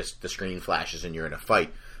monsters. The screen flashes and you're in a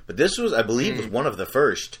fight. But this was, I believe, was one of the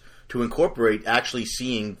first to incorporate actually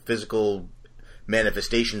seeing physical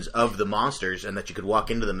manifestations of the monsters, and that you could walk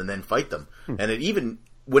into them and then fight them. And it even,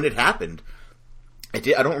 when it happened, I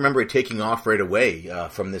don't remember it taking off right away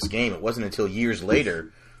from this game. It wasn't until years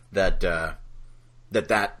later that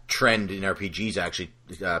that trend in RPGs actually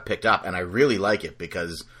picked up, and I really like it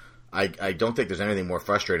because I don't think there's anything more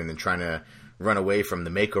frustrating than trying to run away from the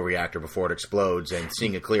Mako reactor before it explodes and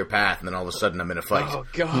seeing a clear path, and then all of a sudden I'm in a fight. Oh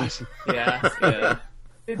god. Yeah.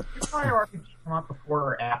 Did Mario RPG come out before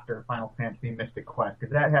or after Final Fantasy Mystic Quest?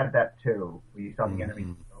 Because that had that too, where you saw the enemies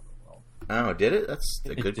in the overworld. Oh, did it? That's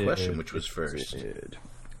a good did. question. Which was first? It did.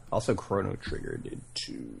 Also, Chrono Trigger did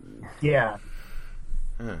too. Yeah.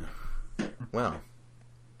 Huh. Well,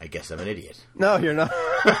 I guess I'm an idiot. No, you're not.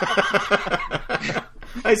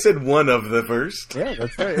 I said one of the first. Yeah,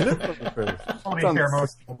 that's right. It is the first. Only It's on fair, the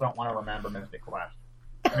most people don't want to remember Mystic Quest.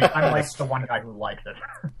 I mean, I'm like the one guy who likes it.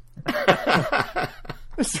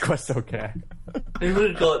 Mystic Quest's okay. They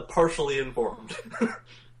would call it partially informed.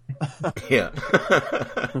 Yeah.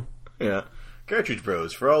 Yeah. Cartridge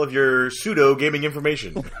Bros for all of your pseudo gaming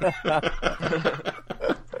information.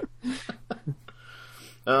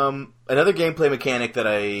 Another gameplay mechanic that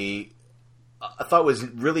I thought was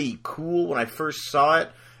really cool when I first saw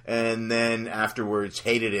it, and then afterwards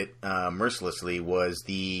hated it mercilessly, was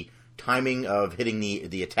the timing of hitting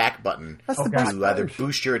the attack button to either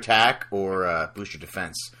boost your attack or boost your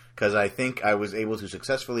defense. Because I think I was able to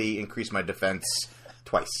successfully increase my defense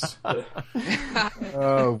twice.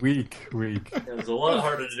 Oh, weak. It was a lot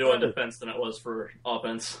harder to do on defense than it was for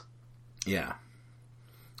offense. Yeah.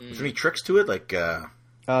 Was there any tricks to it? Like,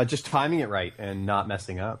 Just timing it right and not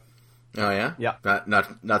messing up. oh yeah, Yeah.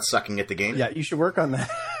 not sucking at the game. Yeah, you should work on that.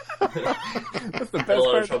 That's the best I had a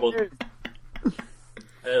lot part of trouble. of the game.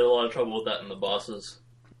 I had a lot of trouble with that in the bosses.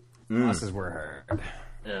 Bosses were hard.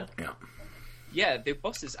 Yeah. Yeah. Yeah, the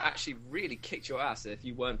bosses actually really kicked your ass if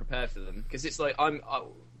you weren't prepared for them. Because it's like going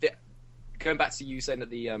back to you saying that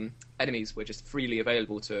the enemies were just freely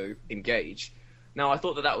available to engage. Now, I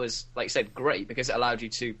thought that was, like you said, great because it allowed you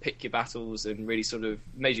to pick your battles and really sort of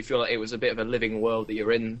made you feel like it was a bit of a living world that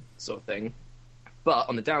you're in, sort of thing. But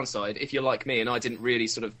on the downside, if you're like me and I didn't really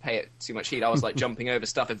sort of pay it too much heed, I was like jumping over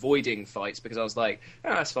stuff, avoiding fights because I was like,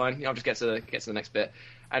 oh, that's fine, I'll just get to the next bit.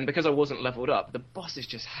 And because I wasn't leveled up, the bosses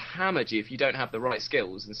just hammered you if you don't have the right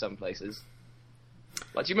skills in some places.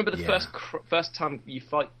 Like, do you remember the first time you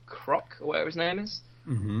fight Croc, or whatever his name is?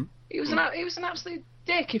 Mm-hmm. He was an absolute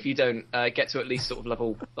dick if you don't get to at least sort of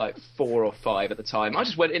level like 4 or 5 at the time. I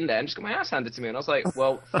just went in there and just got my ass handed to me, and I was like,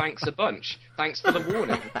 well, thanks a bunch. Thanks for the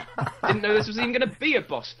warning. Didn't know this was even going to be a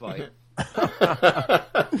boss fight.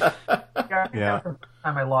 Yeah. The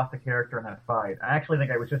time I lost a character in that fight, I actually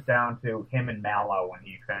think I was just down to him and Mallow when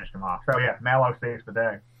he finished him off. So yeah, Mallow saves the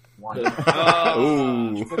day. One.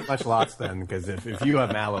 Ooh. Pretty much lots then, because if you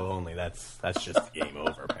have Mallow only, that's just game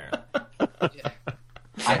over, apparently. Yeah.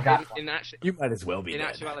 I got one. You might as well be In dead.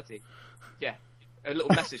 actuality, yeah, a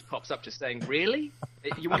little message pops up just saying, "Really?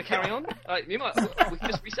 You want to carry on? We can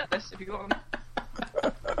just reset this if you want."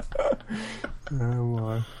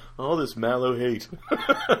 Oh, All this Mallow hate.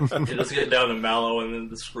 You just get down to Mallow and then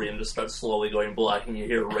the screen just starts slowly going black and you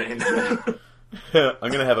hear rain. I'm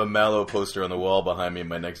going to have a Mallow poster on the wall behind me in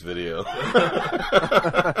my next video.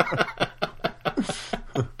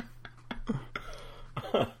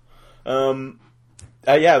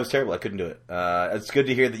 Yeah, it was terrible. I couldn't do it. It's good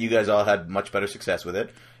to hear that you guys all had much better success with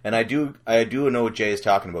it. And I do know what Jay is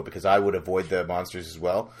talking about, because I would avoid the monsters as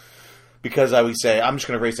well. Because I would say, I'm just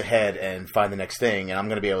going to race ahead and find the next thing, and I'm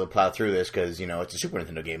going to be able to plow through this because, you know, it's a Super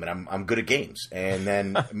Nintendo game, and I'm good at games. And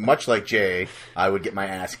then, much like Jay, I would get my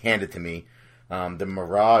ass handed to me. The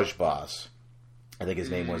Mirage boss, I think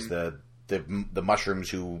his name was the mushrooms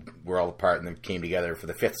who were all apart and then came together for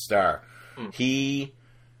the 5th star.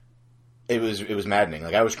 It was maddening.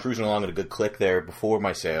 Like, I was cruising along at a good click there before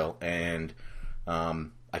my sale, and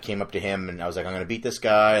I came up to him and I was like, I'm going to beat this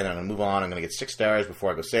guy, and then I'm going to move on. I'm going to get 6 stars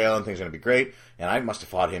before I go sail, and things are going to be great. And I must have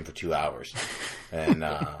fought him for 2 hours, and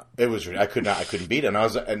I couldn't beat him.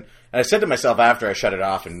 And I said to myself after I shut it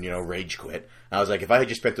off and, you know, rage quit, I was like, if I had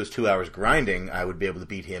just spent those 2 hours grinding, I would be able to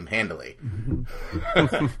beat him handily.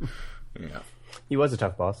 Yeah, he was a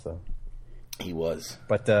tough boss, though. he was.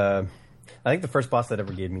 But I think the first boss that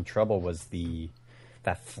ever gave me trouble was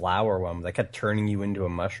that flower one that kept turning you into a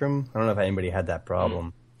mushroom. I don't know if anybody had that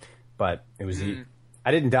problem, but it was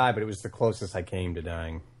I didn't die, but it was the closest I came to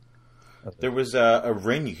dying. There was a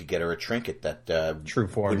ring you could get or a trinket that True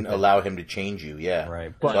form wouldn't thing. allow him to change you. Yeah,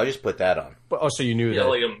 Right. So I just put that on. But so you knew Yeah, that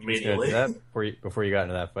like he was gonna immediately. do that before you got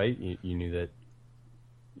into that fight. You knew that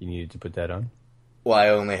you needed to put that on. Well, I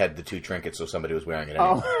only had the 2 trinkets, so somebody was wearing it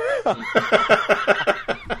anyway.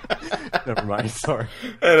 Never mind. Sorry.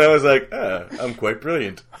 And I was like, I'm quite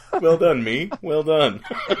brilliant. Well done, me. Well done.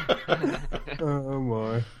 Oh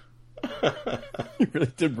my! You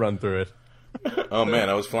really did run through it. Oh man,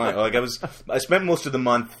 I was flying. I spent most of the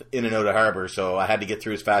month in and out of Harbor, so I had to get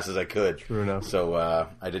through as fast as I could. True enough. So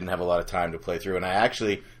I didn't have a lot of time to play through, and I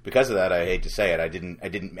actually, because of that, I hate to say it, I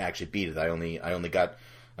didn't actually beat it. I only got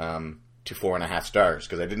to 4.5 stars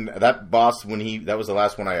because I didn't. That boss that was the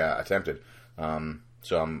last one I attempted.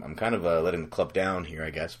 So I'm kind of letting the club down here, I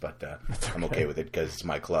guess, but I'm okay with it because it's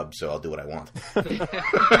my club, so I'll do what I want.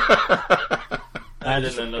 I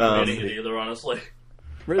didn't end up beating it either, honestly.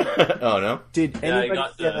 Really? Oh no! Did Yeah, I anybody?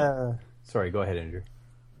 got the- Sorry, go ahead, Andrew.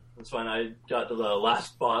 That's fine. I got to the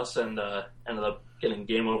last boss and ended up getting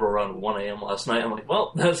game over around 1 a.m. last night. I'm like,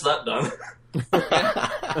 well, that's that done.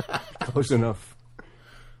 Close enough.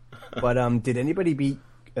 But did anybody beat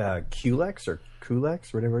Kulex or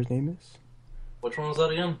Kulex, whatever his name is? Which one was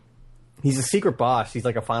that again? He's a secret boss. He's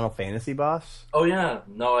like a Final Fantasy boss. Oh, yeah.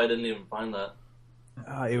 No, I didn't even find that.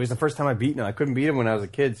 It was the first time I beat him. I couldn't beat him when I was a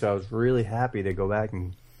kid, so I was really happy to go back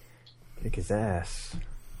and kick his ass.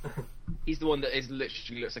 He's the one that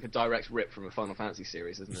literally looks like a direct rip from a Final Fantasy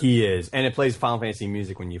series, isn't it? He is, and it plays Final Fantasy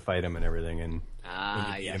music when you fight him and everything, and when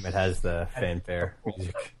you beat yes. him, it has the fanfare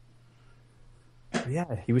music.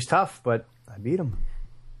 Yeah, he was tough, but I beat him.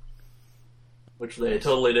 Which they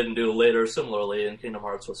totally didn't do later, similarly in Kingdom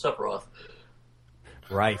Hearts with Sephiroth.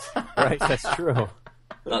 Right, that's true.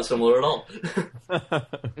 Not similar at all.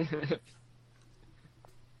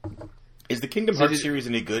 Is the Kingdom Hearts series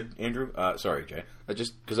any good, Andrew? Sorry, Jay.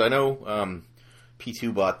 Just because I know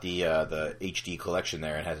P2 bought the HD collection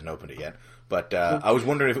there and hasn't opened it yet. But I was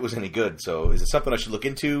wondering if it was any good. So is it something I should look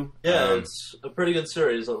into? Yeah, it's a pretty good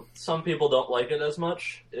series. Some people don't like it as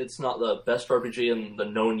much. It's not the best RPG in the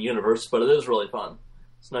known universe, but it is really fun.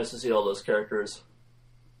 It's nice to see all those characters.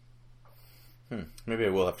 Maybe I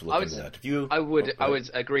will have to look into that. I would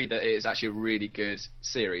agree that it is actually a really good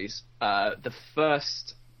series. The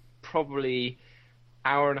first probably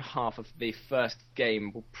hour and a half of the first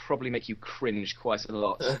game will probably make you cringe quite a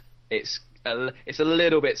lot. It's a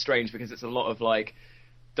little bit strange because it's a lot of like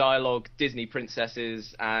dialogue, Disney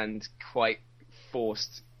princesses, and quite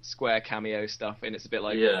forced Square cameo stuff, and it's a bit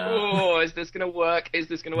like, oh, is this going to work? Is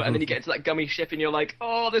this going to work? And then you get into that gummy ship, and you're like,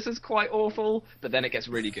 oh, this is quite awful. But then it gets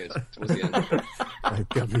really good towards the end.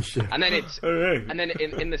 Gummy ship. And then and then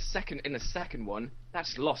in the second one, that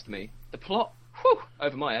just lost me. The plot, whew,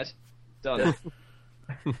 over my head, done.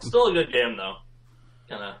 Still a good game, though.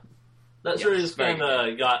 That series very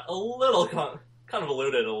kind of got a little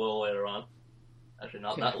convoluted a little later on. Actually,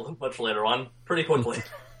 not that much later on. Pretty quickly.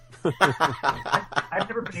 I've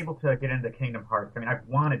never been able to get into Kingdom Hearts. I mean, I've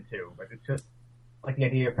wanted to, but it's just like the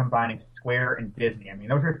idea of combining Square and Disney. I mean,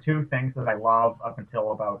 those are two things that I love up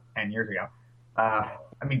until about 10 years ago. I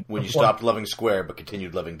mean, when you stopped loving Square but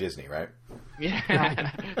continued loving Disney, right?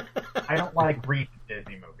 Yeah. I don't like recent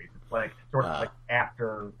Disney movies. It's like sort of like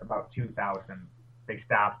after about 2000, they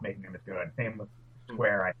stopped making them as good. Same with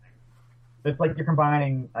Square, I think. It's like you're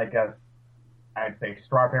combining, I guess, I'd say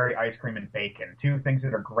strawberry ice cream and bacon. Two things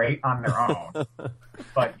that are great on their own,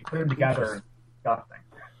 but you put them together and it's disgusting.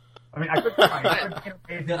 I mean, I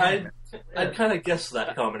could I'd kind of guess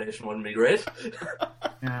that combination wouldn't be great.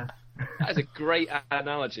 Yeah. That is a great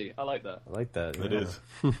analogy. I like that. I like that. It is.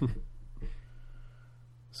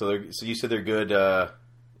 So you said they're good. Or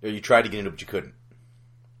you tried to get into it, but you couldn't.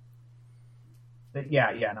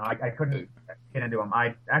 Yeah, no, I couldn't get into them.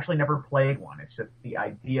 I actually never played one. It's just the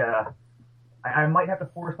idea. I might have to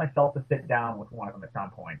force myself to sit down with one of them at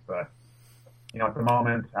some point, but at the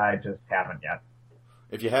moment, I just haven't yet.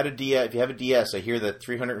 If you have a DS, I hear that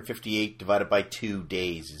 358 divided by 2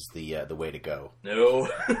 days is the way to go. No.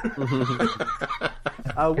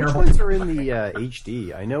 Which ones are in the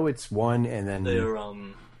HD? I know it's one, and then They're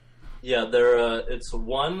it's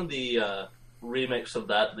one, the remix of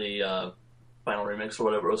that, the final remix or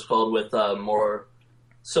whatever it was called, with more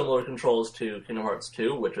similar controls to Kingdom Hearts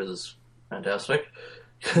 2, which is fantastic.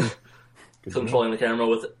 Controlling the camera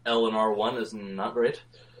with L and R1 is not great.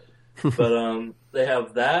 But they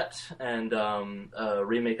have that, and a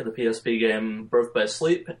remake of the PSP game Birth by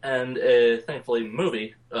Sleep, and a, thankfully,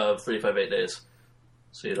 movie of 358 Days.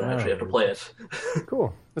 So you don't actually have to play it.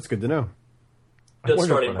 Cool. That's good to know. Good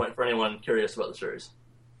starting point for anyone curious about the series.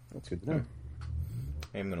 That's good to know.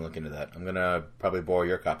 I'm going to look into that. I'm going to probably borrow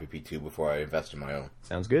your copy, P2, before I invest in my own.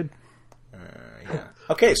 Sounds good. Yeah.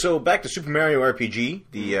 Okay, so back to Super Mario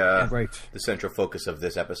RPG, Right. the central focus of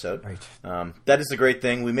this episode. Right. That is the great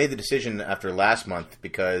thing. We made the decision after last month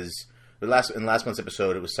because in last month's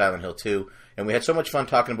episode it was Silent Hill 2, and we had so much fun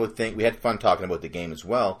talking about We had fun talking about the game as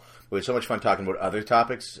well. We had so much fun talking about other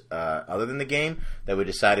topics other than the game that we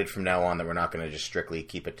decided from now on that we're not going to just strictly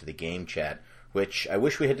keep it to the game chat. Which I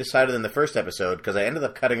wish we had decided in the first episode because I ended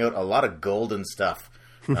up cutting out a lot of golden stuff.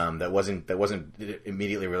 That wasn't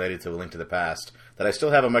immediately related to A Link to the Past that I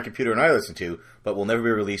still have on my computer and I listen to, but will never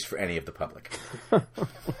be released for any of the public.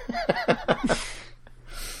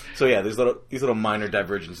 So yeah, these little minor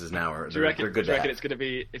divergences now are they're good to have. It's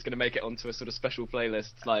gonna make it onto a sort of special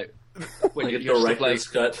playlist, like when Like a you're director's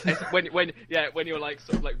cut. when you're like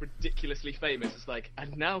sort of like ridiculously famous. It's like,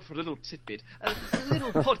 and now for a little tidbit, a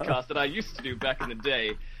little podcast that I used to do back in the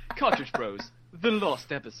day, Cartridge Bros, the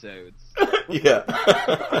lost episodes. Yeah.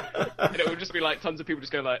 And it would just be like tons of people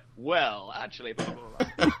just going like, well, actually, blah,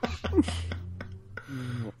 blah,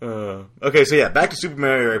 blah. Okay, so yeah, back to Super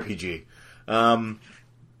Mario RPG.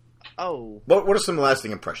 What are some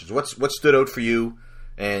lasting impressions? What stood out for you?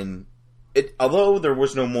 And although there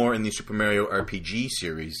was no more in the Super Mario RPG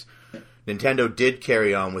series, Nintendo did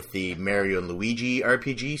carry on with the Mario and Luigi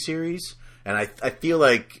RPG series, and I feel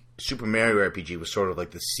like Super Mario RPG was sort of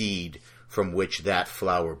like the seed from which that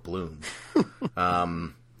flower bloomed.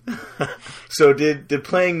 So did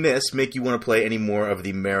playing this make you want to play any more of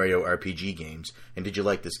the Mario RPG games? And did you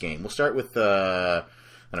like this game? We'll start with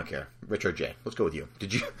I don't care, Retro J. Let's go with you.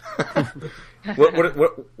 Did you?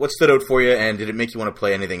 What stood out for you? And did it make you want to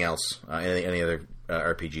play anything else? Any other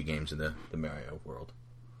RPG games in the Mario world?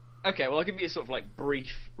 Okay, well, I'll give you a sort of like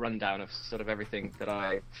brief rundown of sort of everything that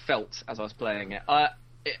I felt as I was playing it.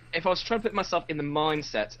 If I was trying to put myself in the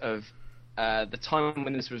mindset of the time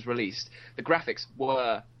when this was released, the graphics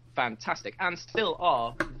were fantastic and still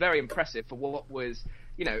are very impressive for what was,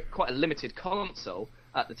 quite a limited console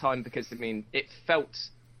at the time, because I mean it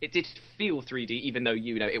did feel 3D, even though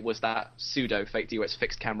it was that pseudo fake D where it's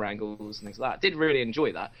fixed camera angles and things like that. I did really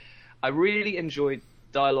enjoy that. I really enjoyed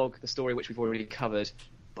dialogue, the story, which we've already covered,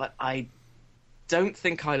 but I don't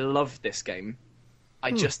think I loved this game.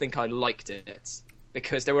 I just think I liked it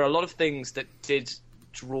because there were a lot of things that did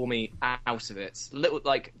draw me out of it. Little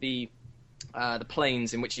like the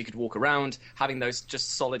planes in which you could walk around, having those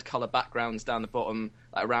just solid colour backgrounds down the bottom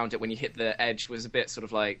around it when you hit the edge was a bit sort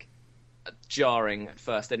of like jarring at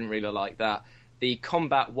first. I didn't really like that. The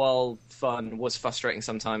combat, while fun, was frustrating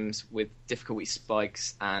sometimes with difficulty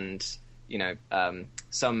spikes and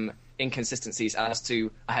some inconsistencies as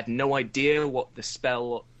to I had no idea what the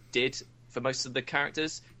spell did for most of the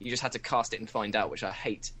characters. You just had to cast it and find out, which I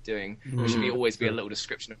hate doing. There should always be a little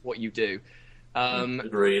description of what you do.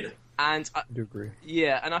 Agreed. I do agree.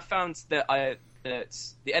 Yeah, and I found that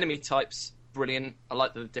the enemy types brilliant. I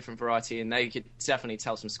like the different variety, and they could definitely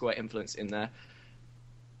tell some Square influence in there.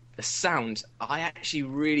 The sound, I actually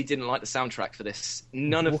really didn't like the soundtrack for this.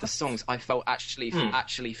 None of the songs I felt actually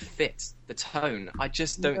fit the tone. I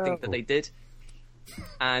just don't think that they did.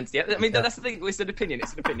 And yeah, I mean that's the thing. It's an opinion.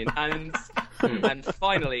 And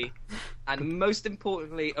finally, and most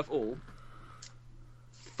importantly of all,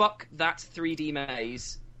 fuck that 3D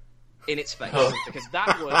maze in its face, because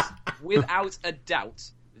that was without a doubt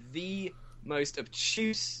the most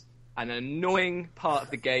obtuse and annoying part of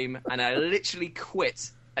the game, and I literally quit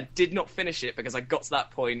and did not finish it because I got to that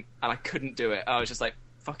point and I couldn't do it. I was just like,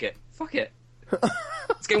 fuck it.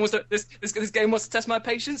 This game wants to test my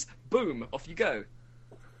patience. Boom, off you go.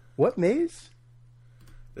 What maze?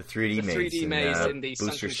 The 3D maze. 3D maze in the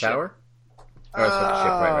Booster's sunken Tower? Oh, it's not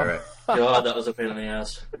the ship, right. God, that was a pain in the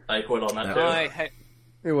ass. I quit on that too.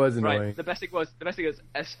 It was annoying. Right, the best thing was,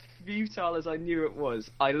 as futile as I knew it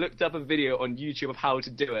was, I looked up a video on YouTube of how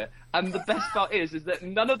to do it, and the best part is that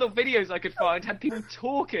none of the videos I could find had people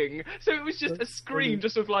talking, so it was just a scream,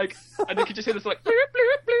 just of like, and you could just hear this like, bloop,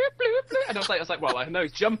 bloop, bloop, bloop, bloop, and I was like, well, I know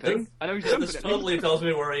he's jumping. This totally tells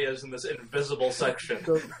me where he is in this invisible section.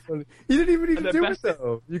 You didn't even need to do it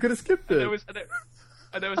though. You could have skipped it.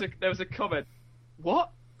 And there was a comment.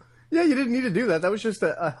 What? Yeah, you didn't need to do that. That was just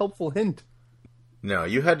a helpful hint. No,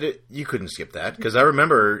 you couldn't skip that, because I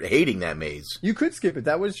remember hating that maze. You could skip it.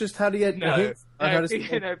 That was just how to get hints on how to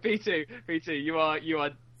skip it. No, P2, you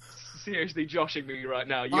are seriously joshing me right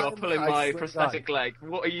now. You are pulling my prosthetic leg.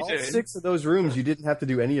 What are you doing? 6 of those rooms, you didn't have to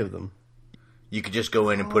do any of them. You could just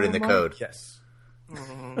go in and put in the code. Yes.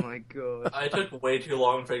 Oh my god. I took way too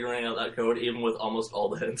long figuring out that code, even with almost all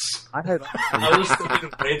the hints. I had I was thinking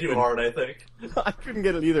way too hard, I think. I couldn't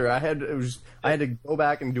get it either. I had to go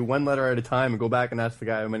back and do one letter at a time and go back and ask the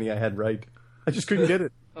guy how many I had right. I just couldn't get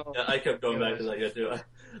it. Yeah, I kept going back as I get to it.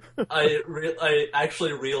 I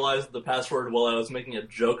actually realized the password while I was making a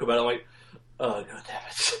joke about it. I'm like, oh, god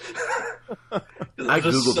damn it. I It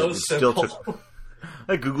was googled so it. It still simple. took.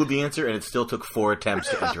 I googled the answer, and it still took 4 attempts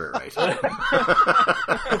to enter it right.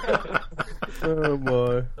 Oh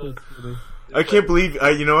boy. That's funny. I can't believe.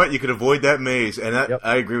 You know what? You could avoid that maze, and that, Yep.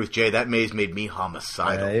 I agree with Jay. That maze made me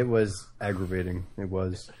homicidal. It was aggravating. It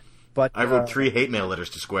was. But I wrote 3 hate mail letters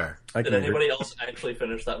to Square. I Did can anybody else actually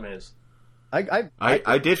finish that maze?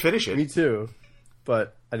 I did finish it. Me too,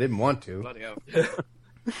 but I didn't want to. Bloody hell.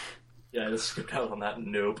 Yeah, I just skipped out on that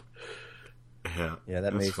nope. Yeah, Yeah,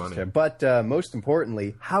 that that's makes funny. sense. But most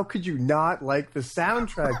importantly, how could you not like the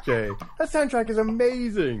soundtrack, Jay? That soundtrack is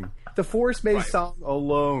amazing. The Forest Maze song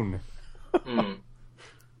alone. Hmm.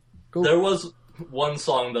 Go- There was one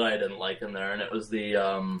song that I didn't like in there, and it was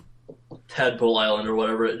the Tadpole Island or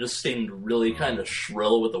whatever. It just seemed really kind of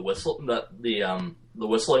shrill with the whistle, the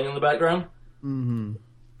whistling in the background. Mm-hmm.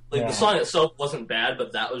 Like Yeah. the song itself wasn't bad,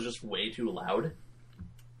 but that was just way too loud.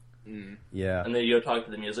 Yeah. And then you go talk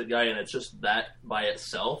to the music guy, and it's just that by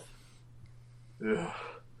itself. Ugh.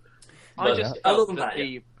 I But just other felt than that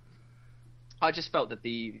that, I just felt that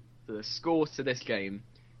the score to this game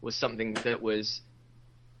was something that was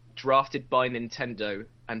drafted by Nintendo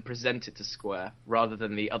and presented to Square rather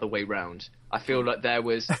than the other way round. I feel like there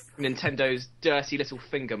was Nintendo's dirty little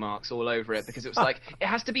finger marks all over it because it was like, it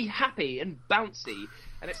has to be happy and bouncy.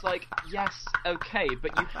 And it's like, yes, okay,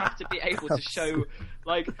 but you have to be able to show,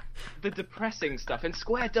 like, the depressing stuff. And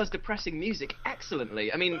Square does depressing music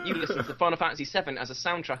excellently. I mean, you listen to Final Fantasy VII as a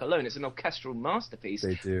soundtrack alone, it's an orchestral masterpiece.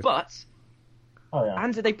 They do. But Oh yeah.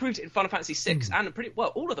 And they proved it in Final Fantasy VI, and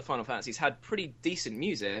all of the Final Fantasies had pretty decent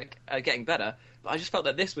music, getting better. But I just felt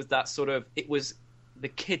that this was that sort of, it was the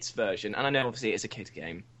kids' version, and I know obviously it's a kids'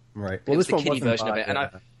 game. Right. Well, this the one kiddie wasn't version of by, it,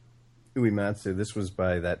 and Uematsu. This was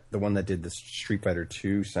by the one that did the Street Fighter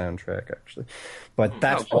 2 soundtrack, actually. But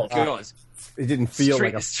that's Oh, what God. it didn't feel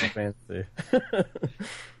Street- like a fantasy.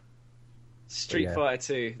 Street Yeah. Fighter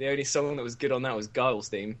 2, the only song that was good on that was Guile's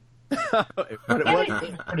theme. But it It was.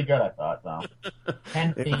 was pretty good, I thought. So.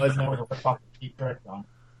 10 theme, was- there was a fucking cheap trick song.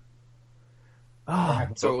 Oh,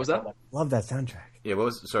 So what was that? love that soundtrack. Yeah, what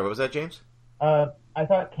was that, James? I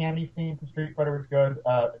thought Cammy's theme to Street Fighter was good,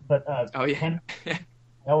 but Oh, yeah. Ken,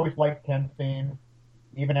 I always liked Ken's theme,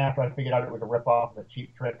 even after I figured out it was a ripoff of the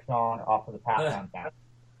Cheap Trick song off of the Pac-Man sound.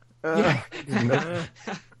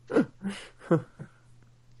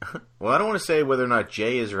 Well, I don't want to say whether or not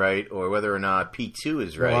Jay is right or whether or not P2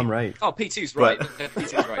 is right. Well, I'm right. Oh, P2's right. But-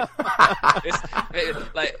 P2's right.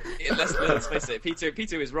 Let's face it,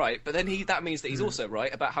 P2 is right, but then that means that he's also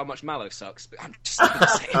right about how much Mallow sucks. But I'm just gonna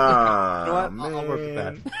say it. Ah, You know what? man. I'll work with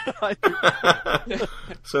that.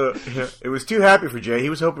 So it was too happy for Jay. He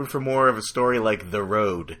was hoping for more of a story like The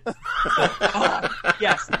Road. Oh,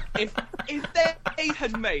 yes. If they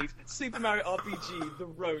had made Super Mario RPG The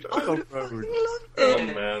Road, I would have Road. loved Oh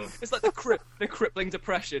it. man. It's like the crippling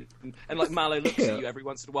depression, and like Mallow looks at you every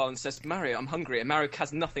once in a while and says, "Mario, I'm hungry," and Mario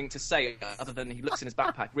has nothing to say other than he looks in his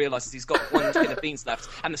backpack, realizes he's got one tin of beans left,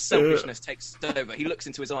 and the selfishness takes over. He looks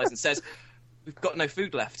into his eyes and says, "We've got no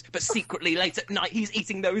food left," but secretly late at night he's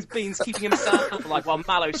eating those beans, keeping himself alive while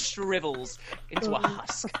Mallow shrivels into a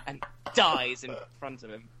husk and dies in front of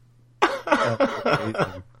him.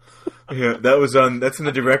 Yeah, that's in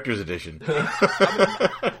the director's edition.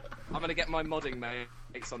 I'm gonna get my modding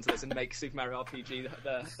mates onto this and make Super Mario RPG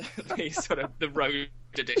the sort of the road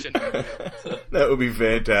edition. That would be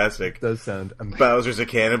fantastic. Does sound amazing. Bowser's a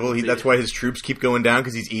cannibal. That's why his troops keep going down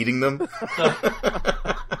because he's eating them.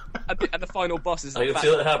 And the final boss is I the can fact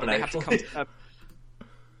see that happen, they have to come actually. to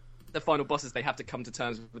the final boss is they have to come to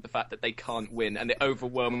terms with the fact that they can't win, and the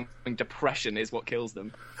overwhelming depression is what kills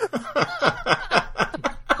them.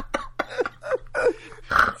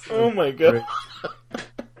 Oh my god.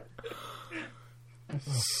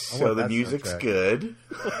 So want the that music's soundtrack. good.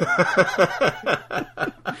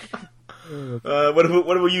 What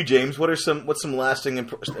about you, James? What's some lasting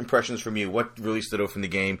impressions from you? What really stood out from the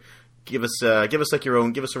game? Give us a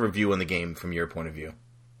review on the game from your point of view.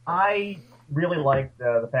 I really liked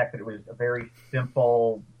the fact that it was a very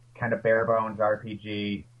simple, kind of bare bones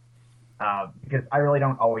RPG, because I really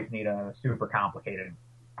don't always need a super complicated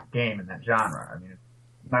game in that genre. I mean,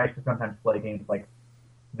 it's nice to sometimes play games like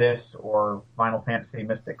this or Final Fantasy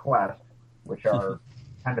Mystic Quest, which are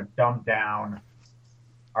kind of dumbed down,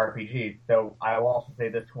 RPGs. So I will also say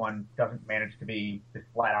this one doesn't manage to be just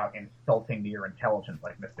flat out insulting to your intelligence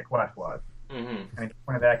like Mystic Quest was. Mm-hmm. I mean, the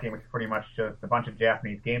point of that game was pretty much just a bunch of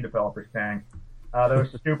Japanese game developers saying, those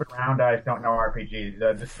stupid round eyes don't know RPGs.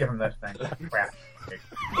 Just give them this thing. Crap.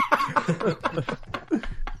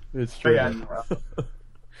 It's true. Yeah,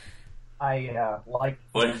 I like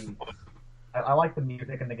the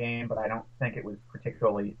music in the game, but I don't think it was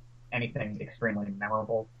particularly anything extremely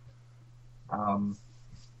memorable.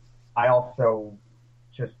 I also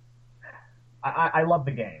just I love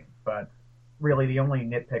the game, but really the only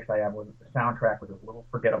nitpicks I have was that the soundtrack was a little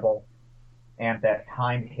forgettable, and that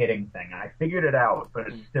timed hitting thing. I figured it out, but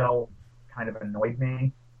it still kind of annoyed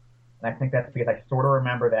me. And I think that's because I sort of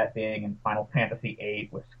remember that being in Final Fantasy VIII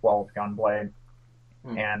with Squall's Gunblade.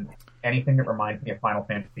 And anything that reminds me of Final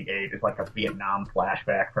Fantasy VIII is like a Vietnam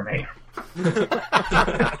flashback for me. It's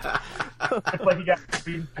like you got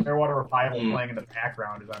Fairwater Revival playing in the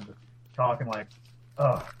background as I'm just talking like,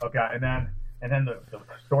 oh god. And then the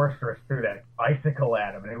sorceress threw that bicycle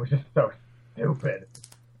at him, and it was just so stupid.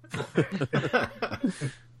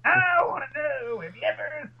 I want to know, have you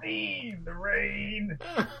ever seen the rain?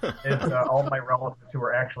 It's all my relatives who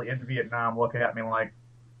are actually in Vietnam look at me like,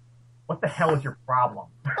 what the hell is your problem?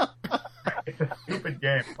 It's a stupid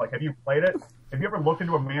game. Like, have you played it? Have you ever looked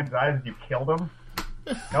into a man's eyes and you killed him?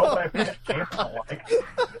 No, but I've played a game I don't like.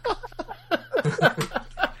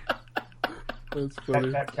 That's funny.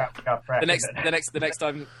 That got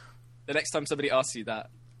The next time somebody asks you that,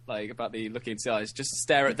 like about the looking into the eyes, just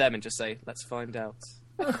stare at them and just say, "Let's find out."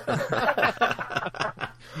 Yeah,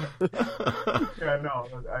 no,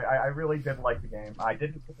 I really did like the game. I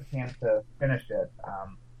didn't get the chance to finish it,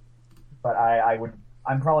 but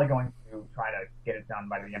I'm probably going to try to get it done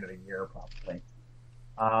by the end of the year, probably.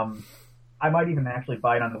 I might even actually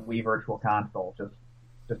buy it on the Wii Virtual Console, just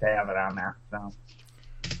to have it on there. So,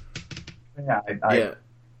 yeah,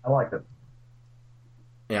 I liked it.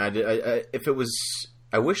 Yeah, I did.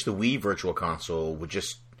 I wish the Wii Virtual Console would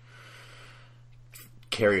just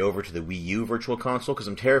carry over to the Wii U Virtual Console, because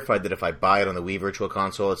I'm terrified that if I buy it on the Wii Virtual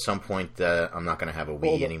Console, at some point I'm not going to have a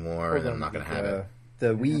Wii anymore, and I'm not going to have it.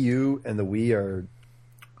 The Wii U and the Wii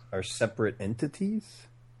are separate entities?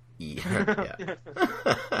 Yeah.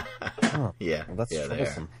 Oh, Yeah. Well, that's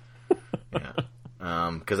troublesome. Yeah.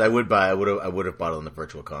 Because I would have bought it on the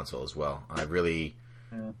Virtual Console as well. I really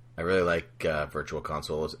like Virtual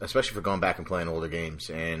Consoles, especially for going back and playing older games.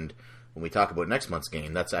 And when we talk about next month's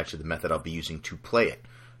game, that's actually the method I'll be using to play it.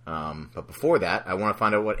 But before that, I want to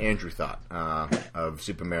find out what Andrew thought of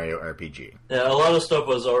Super Mario RPG. Yeah, a lot of stuff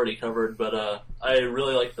was already covered, but I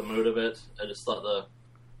really liked the mood of it. I just thought the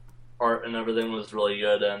art and everything was really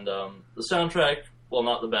good, and the soundtrack, well,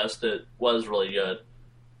 not the best, it was really good.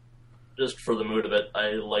 Just for the mood of it,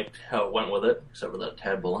 I liked how it went with it, except for that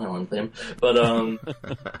Tadpole Island theme. But,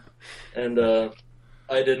 and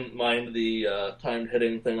I didn't mind the timed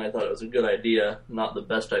hitting thing. I thought it was a good idea, not the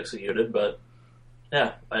best executed, but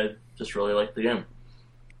yeah, I just really liked the game.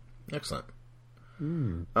 Excellent.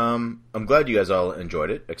 I'm glad you guys all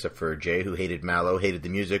enjoyed it, except for Jay, who hated Mallow, hated the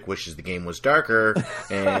music, wishes the game was darker,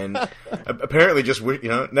 and apparently just,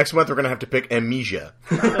 next month we're going to have to pick Amnesia.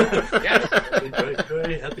 Yes.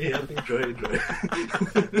 Joy, happy, joy.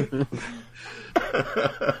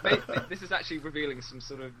 This is actually revealing some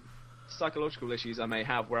sort of psychological issues I may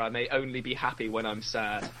have, where I may only be happy when I'm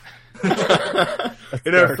sad.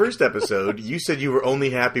 In our first episode, you said you were only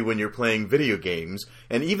happy when you're playing video games,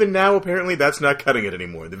 and even now, apparently, that's not cutting it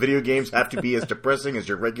anymore. The video games have to be as depressing as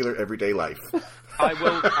your regular everyday life.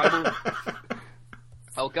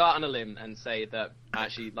 I'll go out on a limb and say that,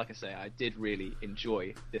 actually, like I say, I did really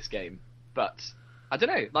enjoy this game, but I don't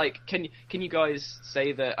know, like, can you guys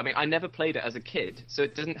say that, I mean, I never played it as a kid, so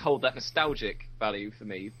it doesn't hold that nostalgic value for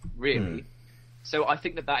me, really. So I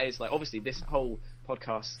think that is, like, obviously this whole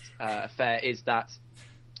podcast affair is that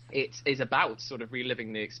it is about sort of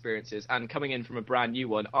reliving the experiences and coming in from a brand new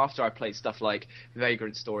one after I played stuff like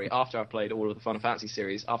Vagrant Story, after I played all of the Final Fantasy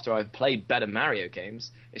series, after I've played better Mario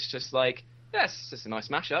games. It's just like, yes, it's just a nice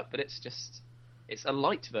mashup, but it's a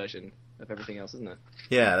light version of everything else, isn't it?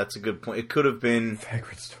 Yeah, that's a good point. It could have been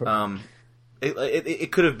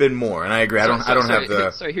it could have been more, and I agree. I don't have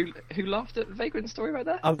the. Sorry, who laughed at Vagrant Story right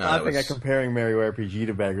there? I think I'm comparing Mario RPG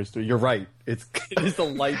to Vagrant Story. You're right. It is a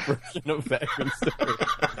light version of Vagrant Story.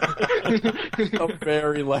 A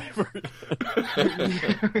very light version.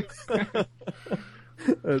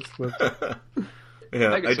 That's funny. Yeah,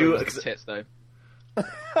 Vagrant I do. Story tits though.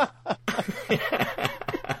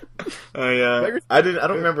 I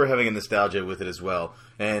don't remember having a nostalgia with it as well.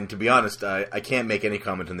 And to be honest, I can't make any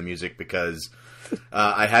comment on the music because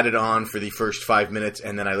I had it on for the first 5 minutes,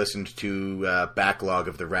 and then I listened to backlog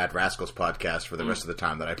of the Rad Rascals podcast for the rest of the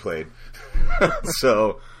time that I played.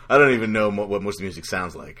 So I don't even know what most of the music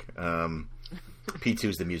sounds like.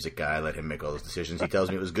 P2's the music guy. I let him make all those decisions. He tells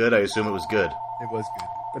me it was good. I assume it was good. It was good.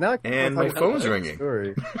 But now and my phone's ringing.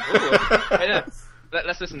 Hey, no.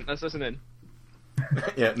 Let's listen in.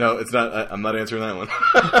 Yeah, no, it's not. I'm not answering that one.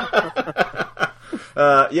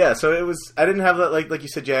 Yeah, so it was. I didn't have that like you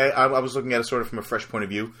said, Jay. I was looking at it sort of from a fresh point of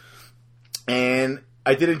view, and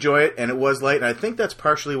I did enjoy it, and it was light. And I think that's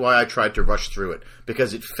partially why I tried to rush through it,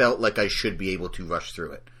 because it felt like I should be able to rush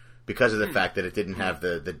through it, because of the fact that it didn't have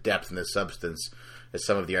the depth and the substance as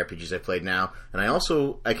some of the RPGs I played now. And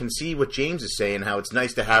I can see what James is saying, how it's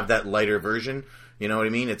nice to have that lighter version. You know what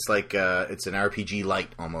I mean? It's like it's an RPG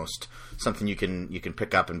light almost, something you can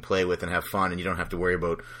pick up and play with and have fun, and you don't have to worry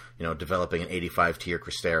about developing an 85 tier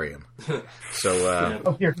Crystarium. So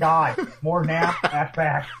oh dear God, more now,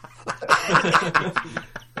 flashback.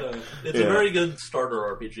 It's a very good starter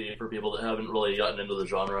RPG for people that haven't really gotten into the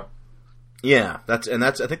genre. Yeah, I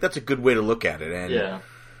think that's a good way to look at it. And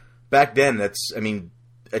back then, it's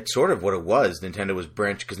sort of what it was. Nintendo was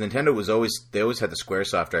branched, because Nintendo they always had the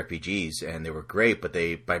SquareSoft RPGs, and they were great. But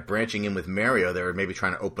by branching in with Mario, they were maybe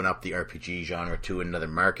trying to open up the RPG genre to another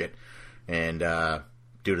market. And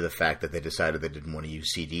due to the fact that they decided they didn't want to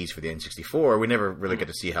use CDs for the N64, we never really get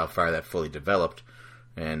to see how far that fully developed.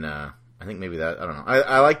 And I think maybe that, I don't know.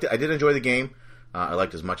 I liked it. I did enjoy the game. I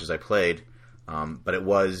liked as much as I played. But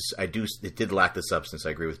it did lack the substance.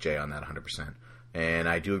 I agree with Jay on that 100%. And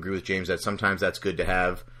I do agree with James that sometimes that's good to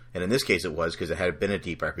have. And in this case it was, because it had been a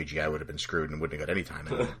deep RPG, I would have been screwed and wouldn't have got any time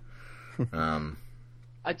in it.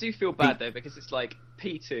 I do feel bad, though, because it's like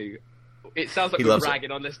P2. It sounds like we're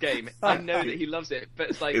ragging on this game. I know that he loves it, but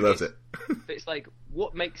it's like... He loves it. It's like,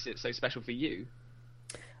 what makes it so special for you?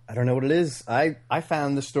 I don't know what it is. I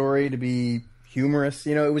found the story to be humorous.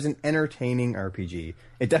 It was an entertaining RPG.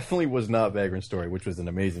 It definitely was not Vagrant Story, which was an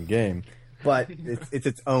amazing game. But it's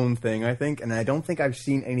its own thing, I think, and I don't think I've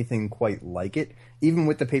seen anything quite like it. Even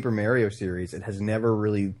with the Paper Mario series, it has never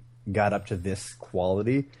really got up to this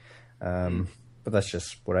quality. But that's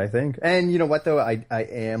just what I think. And you know what, though? I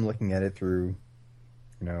am looking at it through,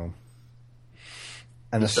 a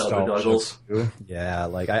nostalgia. Yeah,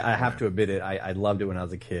 like I have to admit it. I loved it when I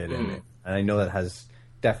was a kid, and I know that has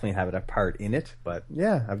definitely had a part in it. But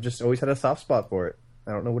yeah, I've just always had a soft spot for it.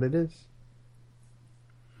 I don't know what it is.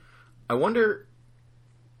 I wonder...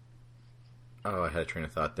 Oh, I had a train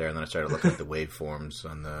of thought there, and then I started looking at the waveforms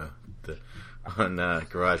on on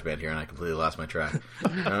GarageBand here, and I completely lost my track.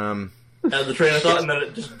 And the train of thought, and then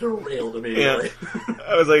it just derailed immediately. Yeah.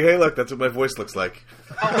 I was like, hey, look, that's what my voice looks like.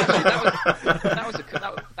 Oh, actually,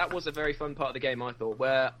 that was a very fun part of the game, I thought,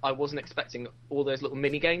 where I wasn't expecting all those little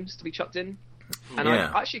mini games to be chucked in. And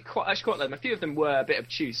I actually quite liked them. A few of them were a bit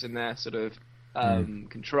obtuse in their sort of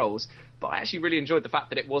controls, but I actually really enjoyed the fact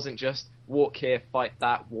that it wasn't just walk here, fight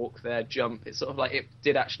that, walk there, jump. It's sort of like it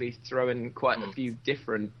did actually throw in quite a few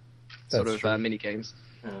different sort of mini games.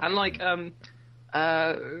 And like the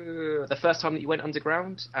first time that you went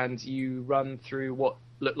underground and you run through what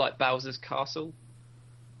looked like Bowser's castle.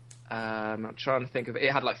 I'm trying to think of it.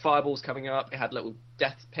 It had like fireballs coming up. It had little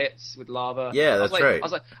death pits with lava. Yeah, that's right. I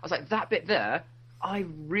was like that bit there. I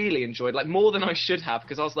really enjoyed, like, more than I should have,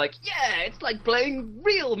 because I was like, yeah, it's like playing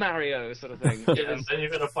real Mario sort of thing. Yeah, and then you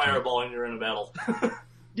hit a fireball and you're in a battle.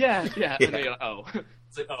 Yeah. And then you're like, oh.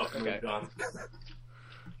 It's like, oh, okay. Gone.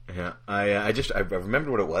 Yeah, I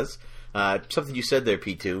remembered what it was. Something you said there,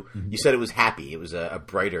 P2. You said it was happy. It was a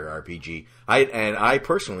brighter RPG. I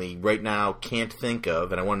personally, right now, can't think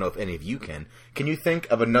of, and I want to know if any of you can you think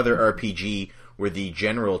of another RPG where the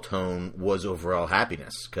general tone was overall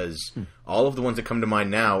happiness? Because all of the ones that come to mind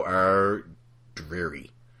now are dreary.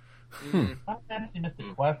 Final Fantasy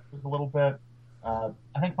Mystic Quest was a little bit... I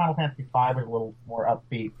think Final Fantasy V was a little more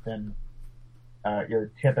upbeat than your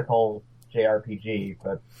typical JRPG,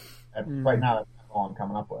 but right now that's all I'm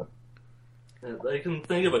coming up with. I can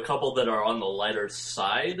think of a couple that are on the lighter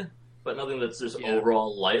side, but nothing that's just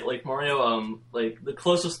overall light like Mario. Like the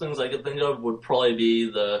closest things I could think of would probably be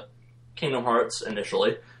the Kingdom Hearts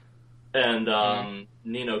initially, and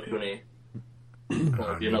Ni no Kuni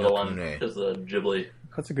would be another one because the Ghibli.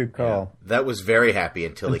 That's a good call. Yeah. That was very happy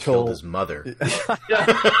until he killed his mother. Yeah,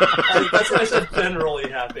 that's why I said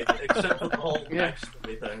generally happy, except for the whole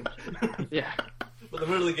backstory thing. Yeah, but the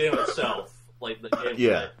middle of the game itself, like the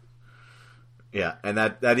game. Yeah, and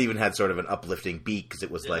that even had sort of an uplifting beat, because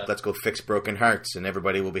it was like, let's go fix broken hearts and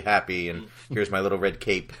everybody will be happy, and here's my little red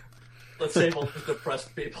cape. Let's save all the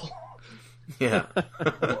depressed people. Yeah.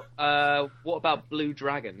 What about Blue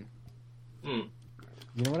Dragon? You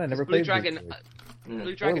know what? I never Blue played Dragon. Blue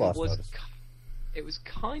Blue Dragon Lost was Notice. it was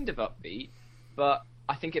kind of upbeat, but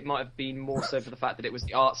I think it might have been more so for the fact that it was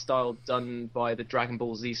the art style done by the Dragon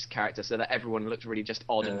Ball Z character, so that everyone looked really just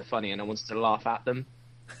odd and funny, and I wanted to laugh at them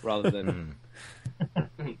rather than.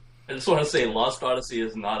 I just want to say, Lost Odyssey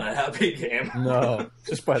is not a happy game. No,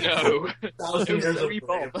 just by No, 1,000 years of Evolve.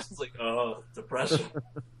 brain. It's like, oh, depression.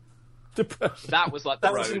 depression. That was like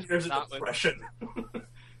the 1,000 road. years of That was- depression.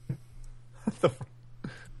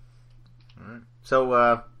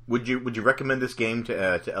 So, would you recommend this game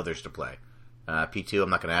to others to play? P2, I'm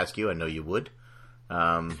not going to ask you. I know you would.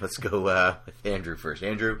 Let's go with Andrew first.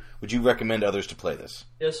 Andrew, would you recommend others to play this?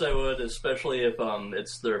 Yes, I would, especially if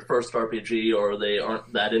it's their first RPG or they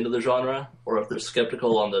aren't that into the genre, or if they're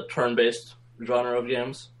skeptical on the turn-based genre of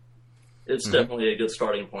games. It's definitely a good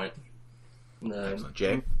starting point. Excellent.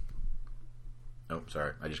 Jay? Oh,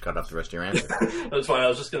 sorry. I just cut off the rest of your answer. That's fine. I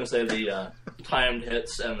was just going to say the timed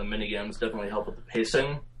hits and the mini games definitely help with the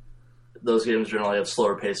pacing. Those games generally have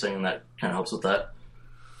slower pacing, and that kind of helps with that.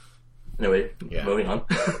 Anyway, moving on.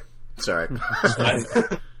 Sorry.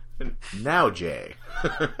 Now, Jay.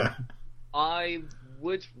 I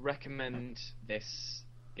would recommend this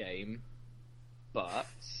game, but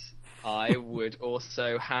I would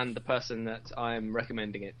also hand the person that I'm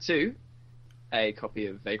recommending it to a copy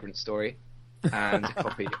of Vagrant Story and a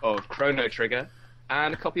copy of Chrono Trigger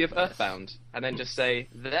and a copy of Earthbound, and then just say,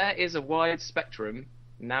 there is a wide spectrum.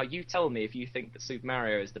 Now you tell me if you think that Super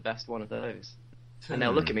Mario is the best one of those. And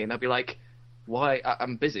they'll look at me and they'll be like, why?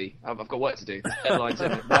 I'm busy. I've got work to do. Deadline's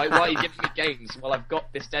in it. Why are you giving me games while I've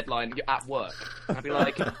got this deadline at work? And I'll be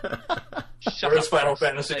like, shut Where's up. Final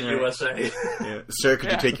Fantasy USA? Yeah. Sir,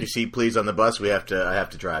 could you take your seat, please, on the bus? I have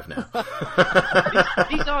to drive now.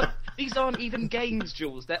 These aren't even games,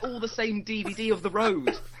 Jules. They're all the same DVD of The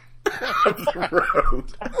Road. The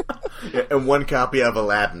road. Yeah, and one copy of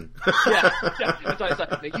Aladdin. Yeah. It's like,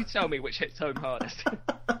 now you tell me which hits home hardest.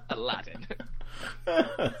 Aladdin.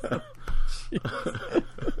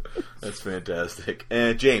 That's fantastic.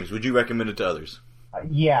 James, would you recommend it to others?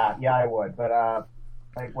 Yeah, I would. But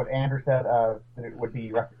like what Andrew said, it would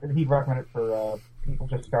be he'd recommend it for people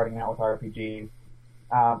just starting out with RPGs.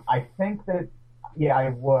 I think that I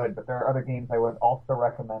would, but there are other games I would also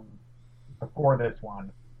recommend before this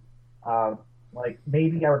one. Like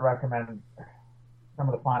maybe I would recommend some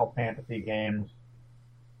of the Final Fantasy games.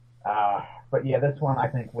 But yeah, this one I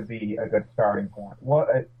think would be a good starting point.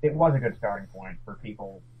 It was a good starting point for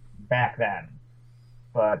people back then.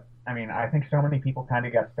 But, I mean, I think so many people kind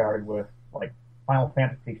of got started with, like, Final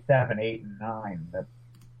Fantasy 7, 8, and 9 that,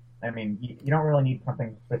 I mean, you don't really need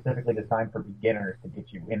something specifically designed for beginners to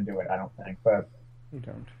get you into it, I don't think. But, You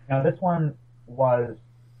don't. this one was,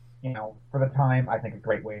 for the time, I think a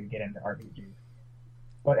great way to get into RPGs.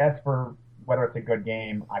 But as for whether it's a good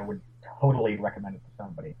game, I would totally recommend it to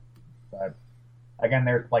somebody. But again,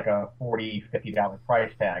 there's like a $40, $50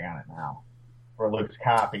 price tag on it now for a loose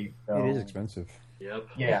copy. So It is expensive. Yep.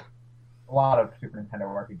 yeah, a lot of Super Nintendo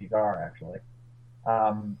RPGs are actually.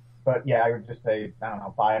 But yeah, I would just say, I don't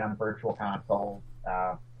know, buy it on Virtual Console,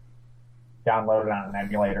 download it on an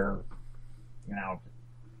emulator,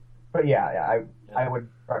 But yeah, I would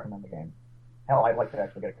recommend the game. Hell, I'd like to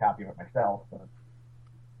actually get a copy of it myself, but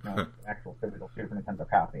an actual physical Super Nintendo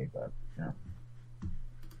copy. But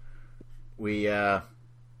We,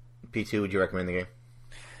 P2, would you recommend the game?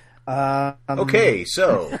 Okay. Okay,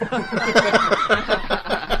 so.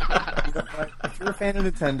 If you're a fan of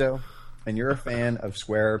Nintendo and you're a fan of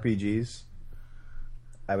Square RPGs,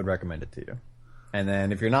 I would recommend it to you. And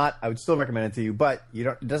then if you're not, I would still recommend it to you, but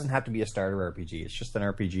it doesn't have to be a starter RPG. It's just an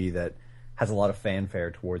RPG that has a lot of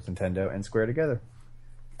fanfare towards Nintendo and Square together.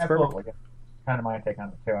 absolutely, it's kind of my take on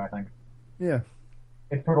it too. I think Yeah.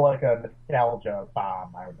 it's sort of like a nostalgia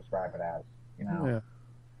bomb. I would describe it as. Yeah.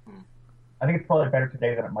 I think it's probably better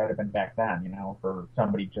today than it might have been back then. For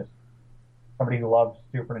somebody who loves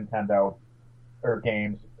Super Nintendo or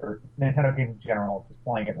games or Nintendo games in general, just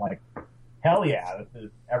playing it like, hell yeah, this is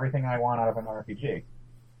everything I want out of an RPG.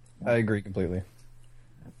 I agree completely.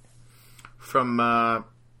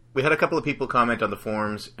 We had a couple of people comment on the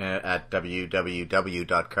forums at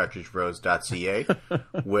www.cartridgebros.ca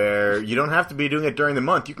where you don't have to be doing it during the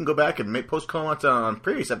month. You can go back and post comments on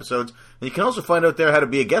previous episodes, and you can also find out there how to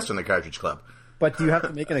be a guest on the Cartridge Club. But do you have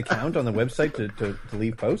to make an account on the website to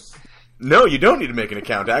leave posts? No, you don't need to make an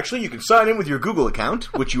account, actually. You can sign in with your Google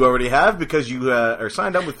account, which you already have because you are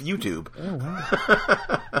signed up with YouTube. Oh, wow.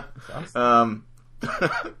 That's awesome.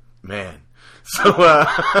 Man. So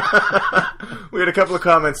we had a couple of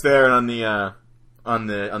comments there on the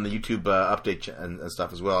YouTube update and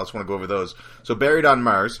stuff as well. I just want to go over those. So Buried on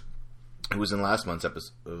Mars, who was in last month's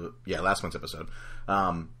episode,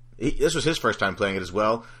 this was his first time playing it as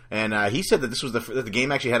well, and he said that this was that the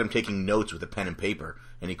game actually had him taking notes with a pen and paper,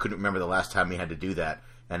 and he couldn't remember the last time he had to do that,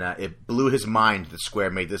 and it blew his mind that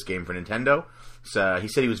Square made this game for Nintendo. So he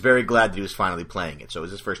said he was very glad that he was finally playing it. So it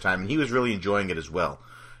was his first time, and he was really enjoying it as well.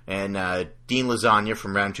 And Dean Lasagna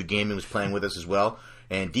from Round 2 Gaming was playing with us as well.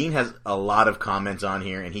 And Dean has a lot of comments on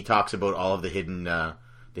here, and he talks about all of the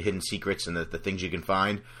hidden secrets and the things you can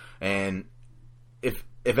find. And if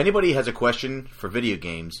anybody has a question for video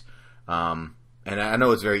games, and I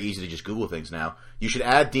know it's very easy to just Google things now, you should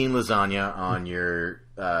add Dean Lasagna on your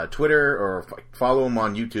Twitter or follow him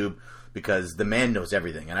on YouTube, because the man knows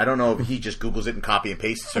everything. And I don't know if he just Googles it and copy and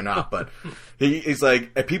pastes or not, but he's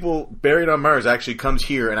like, Buried on Mars actually comes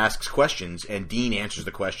here and asks questions, and Dean answers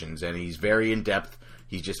the questions, and he's very in-depth.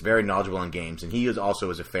 He's just very knowledgeable on games, and he is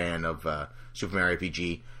also a fan of Super Mario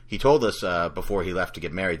RPG. He told us before he left to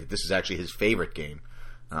get married that this is actually his favorite game.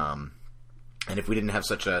 And if we didn't have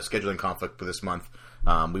such a scheduling conflict for this month,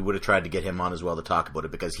 we would have tried to get him on as well to talk about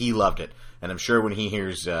it, because he loved it. And I'm sure when he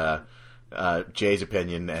hears Jay's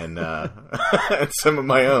opinion and and some of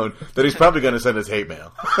my own, that he's probably going to send us hate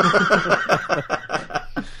mail.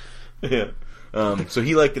 Yeah. So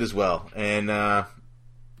he liked it as well, and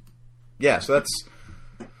yeah. So that's,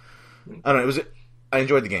 I don't know. I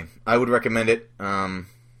enjoyed the game. I would recommend it.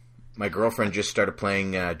 My girlfriend just started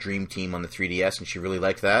playing Dream Team on the 3DS, and she really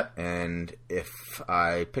liked that. And if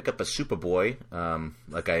I pick up a Superboy,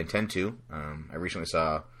 like I intend to, I recently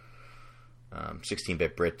saw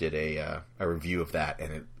 16-Bit Brit did a review of that,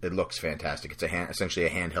 and it looks fantastic. It's essentially a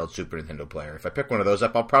handheld Super Nintendo player. If I pick one of those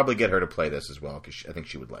up, I'll probably get her to play this as well, because I think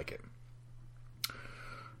she would like it.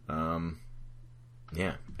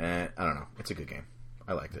 Yeah, I don't know. It's a good game.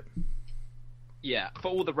 I liked it. Yeah, for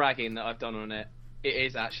all the ragging that I've done on it, it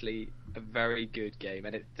is actually a very good game,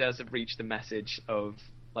 and it does reach the message of,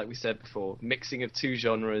 like we said before, mixing of two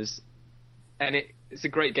genres, and it's a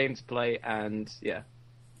great game to play, and yeah.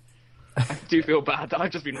 I do feel bad that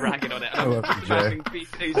I've just been ragging on it. I'm imagining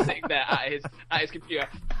B2 sitting there at his computer,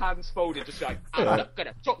 hands folded, just like, I'm not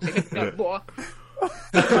gonna talk to him no more.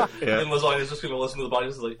 And Lasagna's just going to listen to the body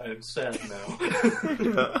and is like, I'm sad now.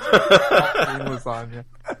 Lasagna.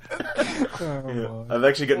 Oh, I'm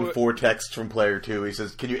actually getting 4 texts from Player 2. He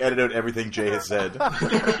says, can you edit out everything Jay has said?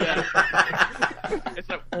 Yeah. It's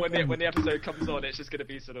like when the episode comes on, it's just going to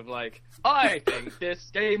be sort of like, I think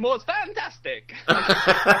this game was fantastic.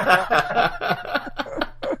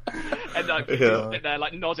 And like, they're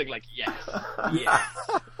like nodding like, yes.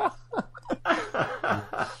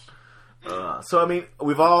 So I mean,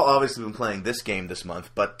 we've all obviously been playing this game this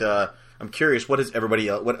month, but I'm curious, what has everybody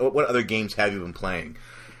else? What other games have you been playing?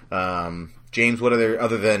 James, what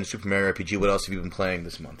other than Super Mario RPG? What else have you been playing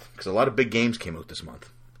this month? Because a lot of big games came out this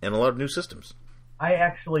month, and a lot of new systems. I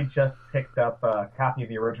actually just picked up a copy of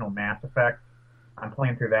the original Mass Effect. I'm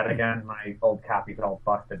playing through that again. My old copy's all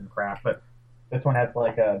busted and crap, but this one has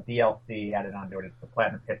like a DLC added onto it. It's the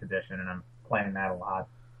Platinum Hits Edition, and I'm playing that a lot.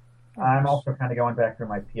 I'm also kind of going back through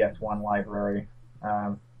my PS1 library.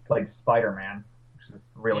 Played Spider-Man, which is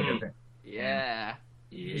really good. Yeah.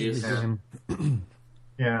 Yes.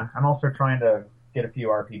 Yeah, I'm also trying to get a few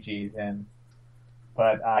RPGs in,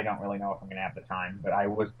 but I don't really know if I'm going to have the time. But I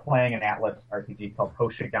was playing an Atlas RPG called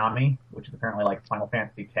Hoshigami, which is apparently like Final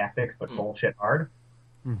Fantasy Tactics, but bullshit hard,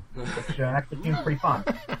 which actually seems pretty fun.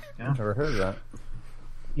 You know? never heard of that.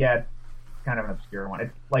 Yeah, it's kind of an obscure one.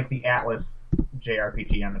 It's like the Atlas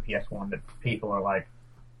JRPG on the PS1 that people are like,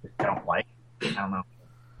 just don't like. I don't know.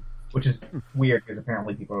 Which is weird, because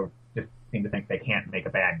apparently people just seem to think they can't make a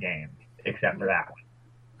bad game, except for that one.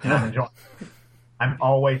 And I'm enjoying it. I'm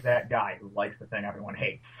always that guy who likes the thing everyone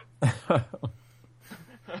hates.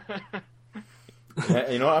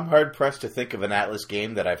 You know, I'm hard-pressed to think of an Atlas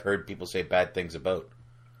game that I've heard people say bad things about.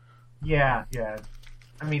 Yeah.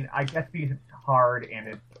 I mean, I guess because it's hard and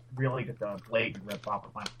it's really just a blatant rip-off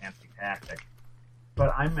of Final Fantasy Tactics.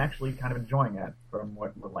 But I'm actually kind of enjoying it from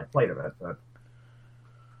what I played of it. But,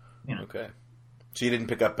 you know. Okay. So you didn't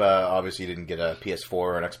pick up, obviously you didn't get a PS4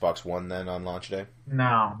 or an Xbox One then on launch day?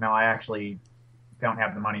 No, I actually don't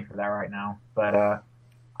have the money for that right now. But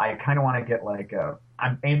I kind of want to get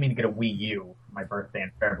I'm aiming to get a Wii U for my birthday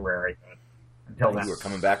in February. But until then, you are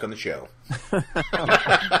coming back on the show.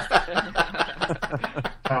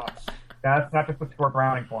 That's not just a score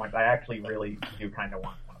browning point. I actually really do kind of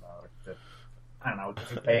want one of those. Just, I don't know,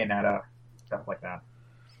 just Bayonetta, stuff like that.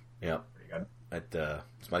 Yeah. Pretty good.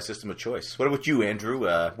 It's my system of choice. What about you, Andrew?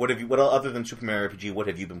 What other than Super Mario RPG? What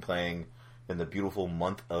have you been playing in the beautiful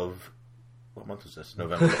month of? What month was this?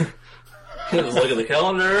 November. Let's look at the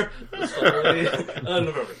calendar.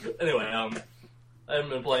 November. Anyway, I haven't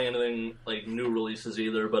been playing anything like new releases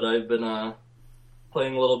either, but I've been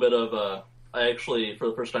playing a little bit of. I actually, for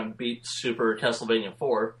the first time, beat Super Castlevania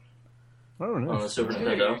 4 on the Super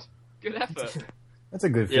Nintendo. Good effort. That's a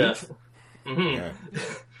good feat. Yeah. Mm-hmm.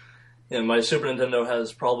 Yeah, my Super Nintendo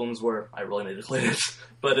has problems where I really need to clean it,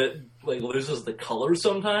 but it like loses the color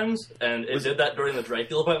sometimes, and it did that during the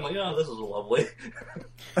Dracula fight. I'm like, oh, this is lovely.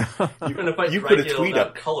 Even if I Dracula,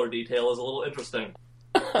 that color detail is a little interesting.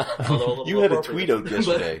 You had a tweet out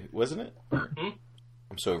yesterday, wasn't it?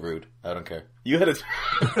 I'm so rude. I don't care. You had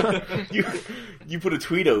you put a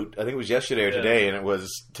tweet out. I think it was yesterday or today, and it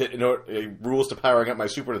was rules to powering up my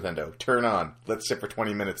Super Nintendo. Turn on. Let's sit for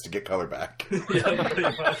 20 minutes to get color back. Yeah, pretty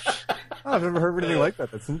much. Oh, I've never heard anything like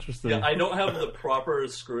that. That's interesting. Yeah, I don't have the proper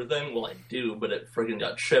screw thing. Well, I do, but it freaking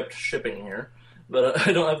got shipping here. But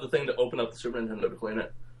I don't have the thing to open up the Super Nintendo to clean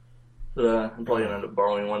it. But I'm probably gonna end up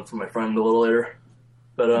borrowing one from my friend a little later.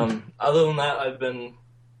 But other than that,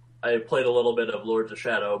 I played a little bit of Lords of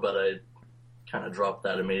Shadow, but I kind of dropped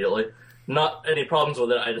that immediately. Not any problems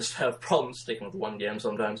with it, I just have problems sticking with one game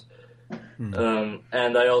sometimes. And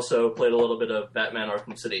I also played a little bit of Batman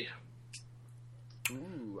Arkham City.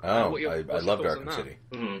 Ooh, I what's loved your thoughts on Arkham that? City.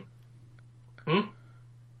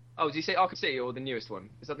 Oh, did you say Arkham City or the newest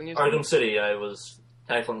one? Is that the newest Arkham one? City, I was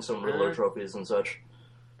tackling some Riddler trophies and such.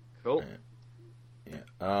 Cool. Yeah.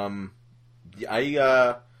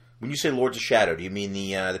 When you say Lords of Shadow, do you mean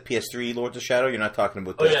the PS3 Lords of Shadow? You're not talking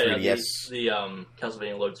about the 3DS? The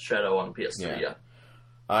Castlevania Lords of Shadow on PS3, yeah.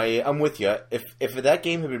 I'm with you. If that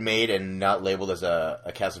game had been made and not labeled as a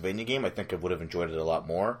Castlevania game, I think I would have enjoyed it a lot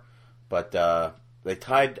more. But I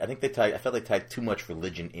felt they tied too much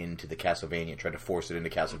religion into the Castlevania, tried to force it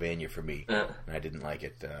into Castlevania for me, and I didn't like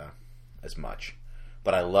it as much.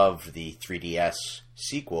 But I loved the 3DS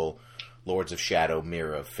sequel, Lords of Shadow,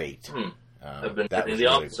 Mirror of Fate. I've been getting the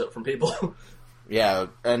opposite from people. Yeah,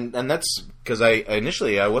 and that's because I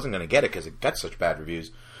initially wasn't going to get it because it got such bad reviews,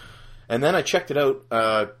 and then I checked it out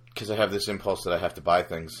because I have this impulse that I have to buy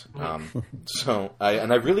things. So I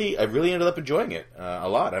really ended up enjoying it a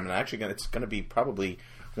lot. I mean, it's going to be probably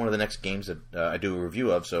one of the next games that I do a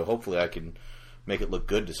review of. So hopefully I can make it look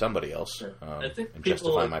good to somebody else and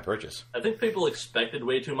justify my purchase. I think people expected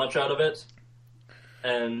way too much out of it.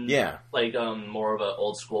 And more of an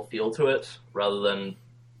old school feel to it, rather than,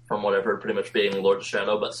 from what I've heard, pretty much being Lord of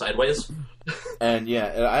Shadow, but sideways. And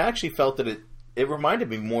I actually felt that it reminded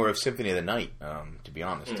me more of Symphony of the Night, to be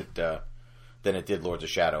honest, than it did Lords of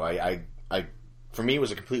Shadow. For me, it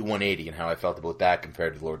was a complete 180 in how I felt about that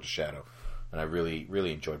compared to Lords of Shadow, and I really,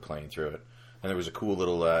 really enjoyed playing through it. And there was a cool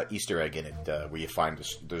little Easter egg in it where you find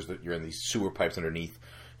you're in these sewer pipes underneath,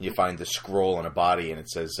 and you find the scroll on a body, and it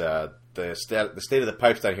says. The state of the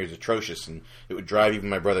pipes down here is atrocious, and it would drive even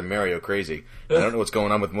my brother Mario crazy. And I don't know what's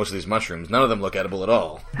going on with most of these mushrooms. None of them look edible at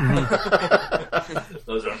all.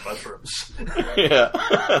 Those aren't mushrooms. Yeah.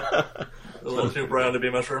 A little too brown to be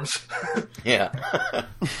mushrooms. Yeah.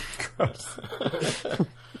 What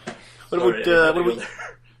about...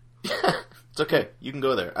 It's okay. You can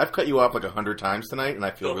go there. I've cut you off like 100 times tonight, and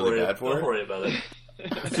I feel really bad for it. Don't worry about it.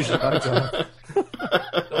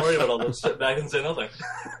 Don't worry about all this. Sit back and say nothing.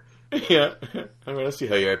 Yeah. All right, I'll see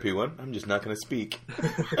how you IP1. I'm just not going to speak.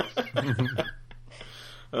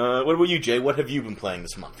 What about you, Jay? What have you been playing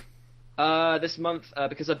this month? This month,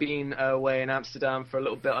 because I've been away in Amsterdam for a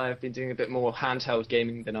little bit, I've been doing a bit more handheld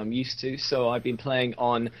gaming than I'm used to. So I've been playing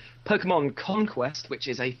on Pokemon Conquest, which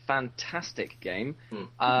is a fantastic game.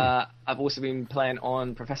 I've also been playing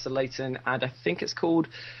on Professor Layton, and I think it's called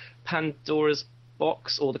Pandora's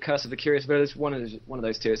Box or The Curse of the Curious Village. One of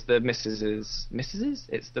those two. It's the Mrs.'s.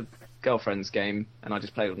 It's the girlfriend's game, and I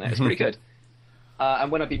just played on it. It's pretty good.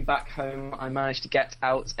 And when I've been back home, I managed to get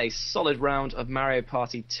out a solid round of Mario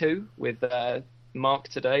Party 2 with Mark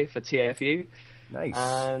today for TFU. Nice.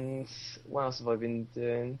 And what else have I been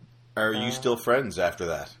doing? Are you still friends after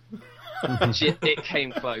that? It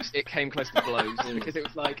came close. It came close to blows because it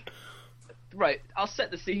was like, right, I'll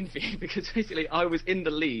set the scene for you because basically I was in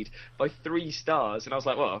the lead by 3 stars and I was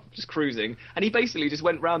like, well, just cruising. And he basically just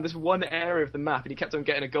went round this one area of the map and he kept on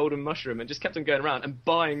getting a golden mushroom and just kept on going around and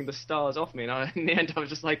buying the stars off me. And in the end, I was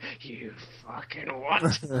just like, you fucking what?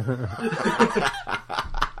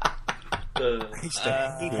 I used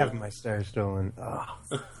to hate having my stars stolen. Oh.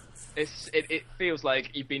 It feels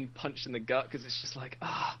like you've been punched in the gut because it's just like,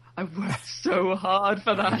 I worked so hard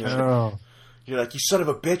for that. No. You're like, you son of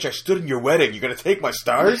a bitch, I stood in your wedding. You're going to take my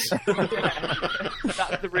stars?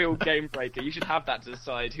 That's the real game breaker. You should have that to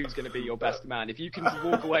decide who's going to be your best man. If you can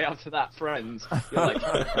walk away after that, friends, you're like,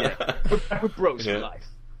 yeah, we're bros for life.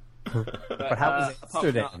 But how was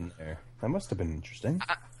Amsterdam there? That must have been interesting.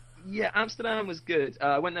 Yeah, Amsterdam was good.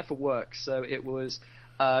 I went there for work, so it was...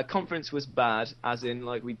 conference was bad, as in,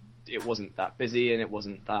 like, it wasn't that busy and it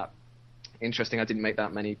wasn't that interesting. I didn't make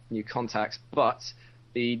that many new contacts, but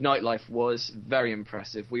the nightlife was very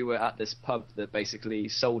impressive. We were at this pub that basically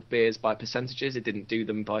sold beers by percentages. It didn't do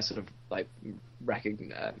them by sort of, like,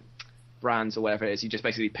 brands or whatever it is. You just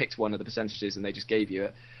basically picked one of the percentages and they just gave you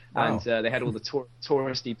it. Wow. And they had all the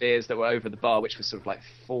touristy beers that were over the bar, which was sort of like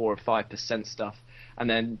 4 or 5% stuff. And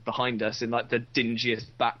then behind us, in like the dingiest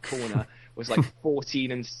back corner, was like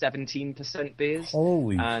 14 and 17% beers.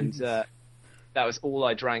 Holy and that was all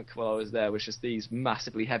I drank while I was there, was just these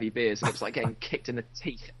massively heavy beers. And it was like getting kicked in the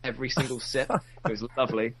teeth every single sip. It was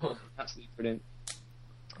lovely. Absolutely brilliant.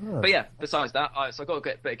 But yeah, besides that, so I got a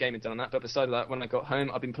bit of gaming done on that. But besides that, when I got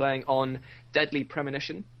home, I've been playing on Deadly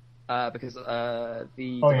Premonition because the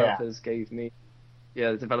developers gave me,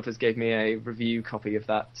 a review copy of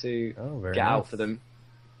that to get out for them.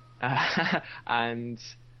 And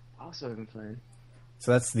what else have I been playing?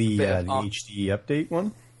 So that's the HD update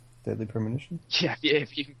one, Deadly Premonition. Yeah,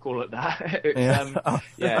 if you can call it that.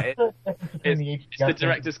 It's the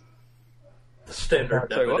director's standard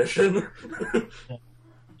definition.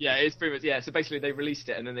 Yeah, it's pretty much, so basically they released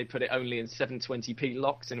it and then they put it only in 720p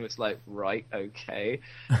locks, and it's like, right, okay.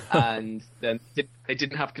 And then they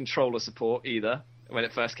didn't have controller support either when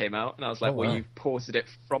it first came out, and I was like, well, you ported it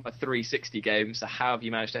from a 360 game, so how have you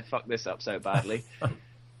managed to fuck this up so badly?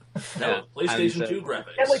 No, PlayStation 2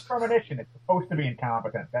 graphics. Deadly Premonition, it's supposed to be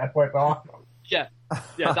incompetent. That's what's awesome. Yeah,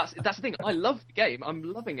 that's the thing. I love the game. I'm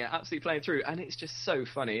loving it, absolutely playing through, and it's just so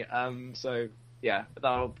funny. So, yeah,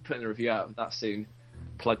 I'll be putting a review out of that soon.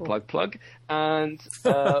 Plug. And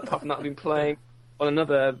apart from that, I've been playing on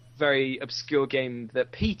another very obscure game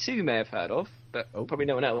that P2 may have heard of, but probably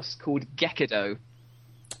no one else, called Gekido.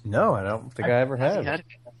 No, I don't think I ever have. Heard of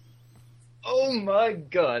it? Oh my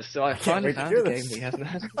god! So I finally found a game he hasn't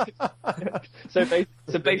had. So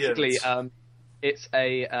basically, it's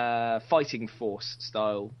a Fighting Force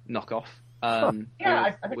style knockoff. I think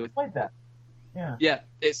I played that. Yeah,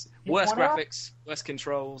 it's worse graphics, worse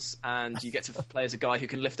controls, and you get to play as a guy who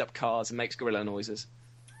can lift up cars and makes gorilla noises.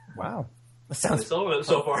 Wow, that sounds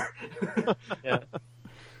so far. Yeah,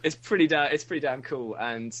 it's pretty damn cool,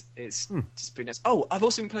 and it's just pretty nice. Oh, I've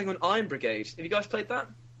also been playing on Iron Brigade. Have you guys played that?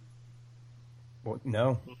 What?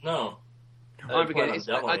 No. Iron Brigade.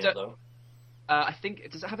 I think,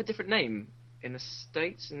 does it have a different name in the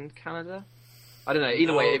States and Canada? I don't know.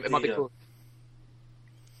 Either way, it might be called.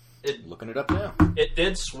 Looking it up now. It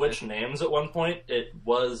did switch names at one point. It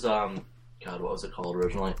was, what was it called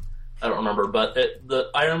originally? I don't remember, but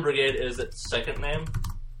the Iron Brigade is its second name.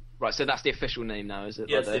 Right, so that's the official name now, is it?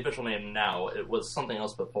 Yeah, it's the official name now. It was something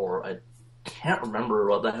else before. I can't remember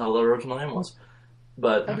what the hell the original name was.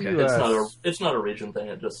 But it's not a region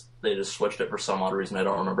thing. They just switched it for some odd reason. I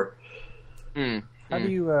don't remember. How do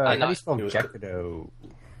you spell Gekido?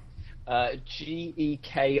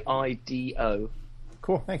 Gekido.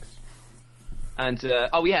 Cool, thanks. And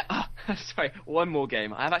sorry, one more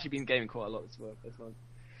game. I have actually been gaming quite a lot this month.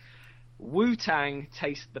 Wu-Tang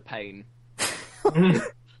Taste the Pain.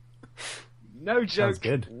 No joke.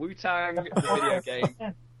 Good. Wu-Tang, the video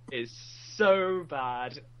game, is so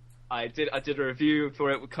bad. I did a review for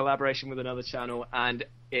it with collaboration with another channel, and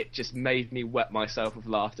it just made me wet myself with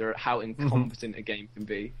laughter at how incompetent a game can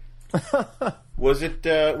be. Was it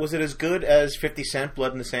as good as 50 Cent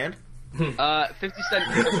Blood in the Sand? 50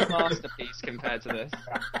 Cent is a masterpiece compared to this.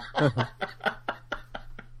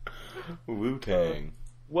 Wu-Tang.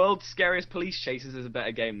 World's Scariest Police Chases is a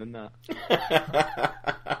better game than that.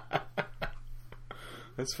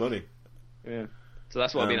 That's funny. Yeah. So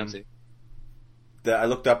that's what I've been up to. I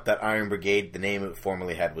looked up that Iron Brigade. The name it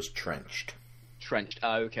formerly had was Trenched.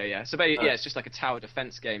 Oh, okay, yeah. So it's just like a tower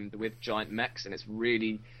defense game with giant mechs, and it's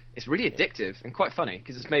really addictive and quite funny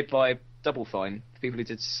because it's made by Double Fine, the people who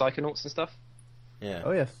did Psychonauts and stuff. Yeah.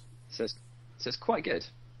 Oh yes. So it's quite good.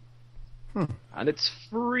 And it's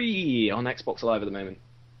free on Xbox Live at the moment.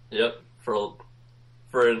 Yep. For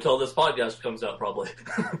until this podcast comes out, probably.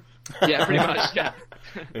 Yeah, pretty much. Yeah.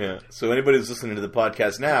 Yeah. So anybody who's listening to the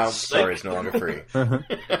podcast now, sorry, it's no longer free.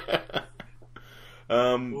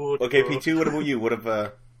 Okay, P2. What about you? What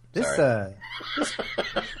have this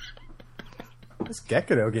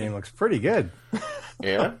Gekido game looks pretty good.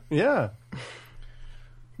 Yeah. Yeah.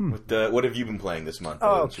 What have you been playing this month?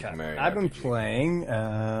 Okay, I've been playing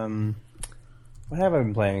What have I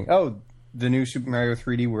been playing? Oh, the new Super Mario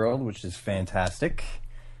 3D World, which is fantastic.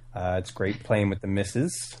 It's great playing with the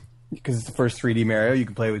missus because it's the first 3D Mario. You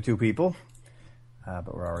can play with two people.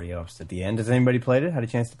 But we're already almost at the end. Has anybody played it? Had a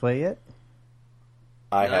chance to play it yet?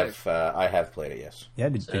 I have played it. Yes. Yeah.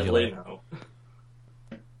 Did you Sadly, like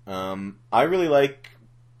it? no. I really like.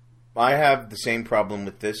 I have the same problem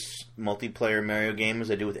with this multiplayer Mario game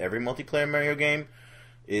as I do with every multiplayer Mario game.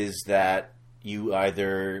 Is that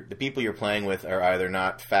the people you're playing with are either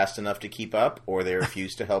not fast enough to keep up, or they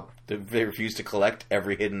refuse to help. They refuse to collect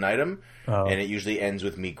every hidden item, and it usually ends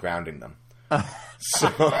with me grounding them. So,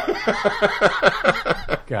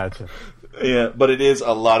 Gotcha. yeah, but it is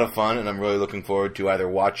a lot of fun, and I'm really looking forward to either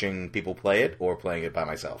watching people play it or playing it by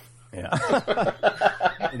myself. Yeah.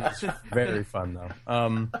 It's very fun, though.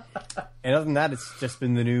 And other than that, it's just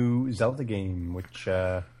been the new Zelda game, which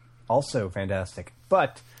also fantastic.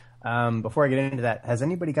 But before I get into that, has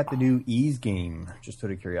anybody got the new Ys game? Just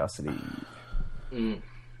out of curiosity.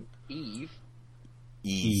 Eve?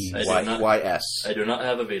 Ys. I do not- Y-S. I do not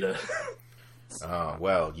have a Vita. Oh,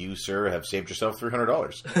 well, you, sir, have saved yourself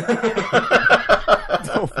 $300.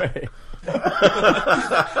 No way.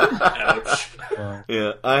 Ouch.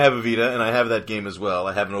 Yeah, I have a Vita, and I have that game as well.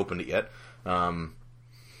 I haven't opened it yet.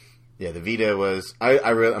 Yeah, the Vita was...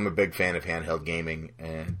 I'm a big fan of handheld gaming,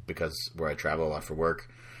 and because where I travel a lot for work.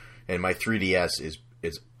 And my 3DS is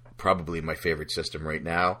probably my favorite system right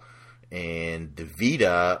now. And the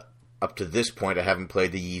Vita... Up to this point, I haven't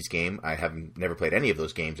played the Ys game. I haven't never played any of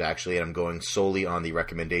those games, actually, and I'm going solely on the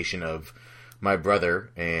recommendation of my brother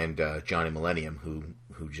and Johnny Millennium,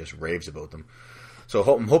 who just raves about them. So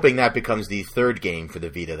I'm hoping that becomes the third game for the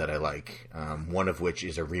Vita that I like, one of which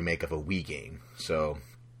is a remake of a Wii game. So,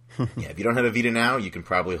 yeah, if you don't have a Vita now, you can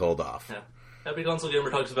probably hold off. Yeah. Every console gamer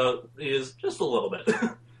talks about is just a little bit.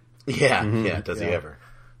 Yeah, does he ever?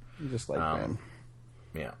 Just like man.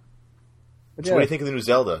 Yeah. But So what do you think of the new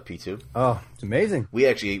Zelda, P2? Oh, it's amazing. We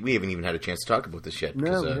haven't even had a chance to talk about this yet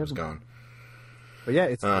because we it was haven't. gone. But yeah,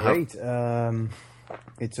 it's great.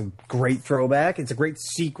 It's a great throwback. It's a great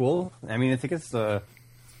sequel. I mean, I think it's I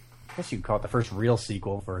guess you could call it the first real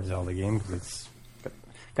sequel for a Zelda game because it's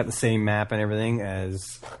got the same map and everything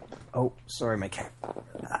as... Oh, sorry, my cat.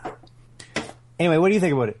 Anyway, what do you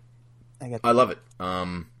think about it? I love it.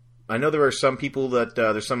 I know there are some people that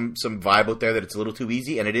there's some vibe out there that it's a little too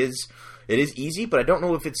easy, and it is easy, but I don't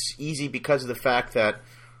know if it's easy because of the fact that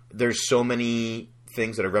there's so many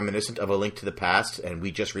things that are reminiscent of A Link to the Past, and we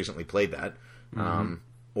just recently played that,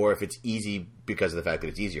 or if it's easy because of the fact that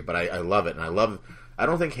it's easier. But I love it, and I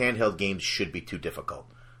don't think handheld games should be too difficult.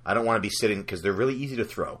 I don't want to be sitting because they're really easy to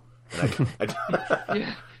throw. And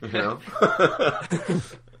Yeah. you know.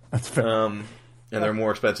 That's fair. And they're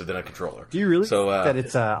more expensive than a controller. Do you really so, think that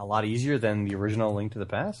it's a lot easier than the original Link to the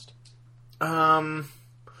Past?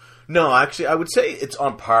 No, actually, I would say it's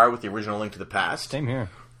on par with the original Link to the Past. Same here.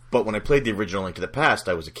 But when I played the original Link to the Past,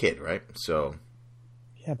 I was a kid, right? So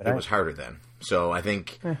Yeah, but it was harder then. So I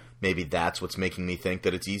think maybe that's what's making me think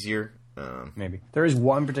that it's easier. Maybe. There is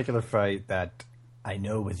one particular fight that I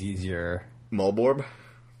know was easier. Mulborb? Is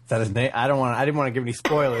that his name? I didn't want to give any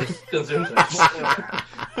spoilers.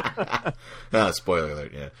 Spoiler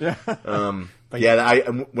alert, yeah.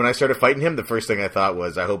 Yeah. When I started fighting him, the first thing I thought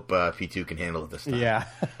was, I hope P2 can handle it this time. Yeah.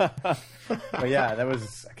 But yeah, that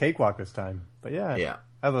was a cakewalk this time. But yeah.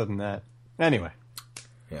 Other than that. Anyway.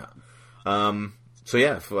 Yeah. So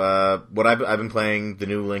yeah, what I've been playing the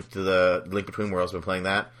new Link Between Worlds. I've been playing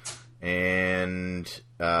that, and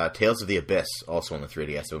Tales of the Abyss also on the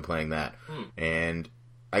 3DS. I've been playing that, and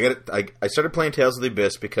I started playing Tales of the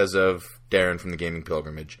Abyss because of Darren from the Gaming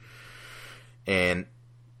Pilgrimage. And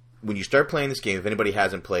when you start playing this game, if anybody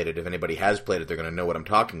hasn't played it, if anybody has played it, they're going to know what I'm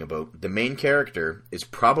talking about. The main character is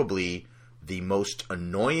probably the most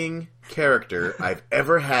annoying character I've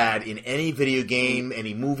ever had in any video game,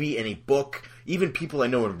 any movie, any book, even people I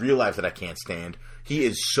know in real life that I can't stand. He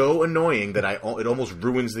is so annoying that it almost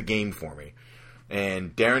ruins the game for me.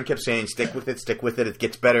 And Darren kept saying, stick with it, it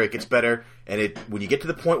gets better. And when you get to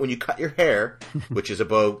the point when you cut your hair, which is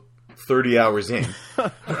about 30 hours in,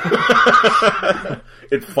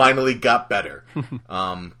 it finally got better.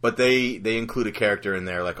 But they include a character in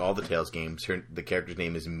there, like all the Tales games. The character's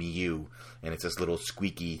name is Miyu, and it's this little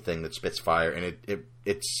squeaky thing that spits fire, and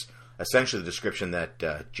it's essentially the description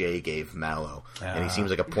that Jay gave Mallow. And he seems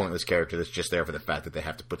like a pointless character that's just there for the fact that they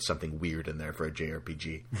have to put something weird in there for a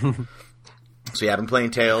JRPG. So yeah, I've been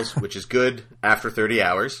playing Tales, which is good after 30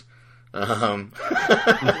 hours. And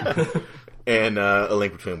A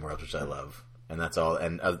Link Between Worlds, which I love. And that's all.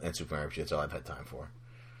 And Super Mario RPG, that's all I've had time for.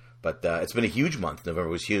 But it's been a huge month. November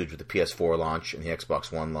was huge with the PS4 launch and the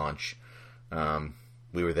Xbox One launch.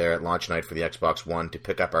 We were there at launch night for the Xbox One to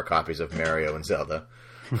pick up our copies of Mario and Zelda.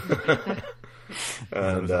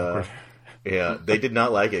 And yeah, they did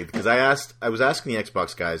not like it because I was asking the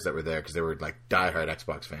Xbox guys that were there because they were like diehard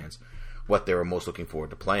Xbox fans what they were most looking forward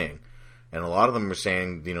to playing, and a lot of them were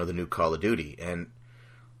saying the new Call of Duty. And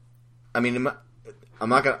I mean,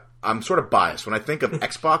 I'm sort of biased when I think of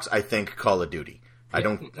Xbox. I think Call of Duty. I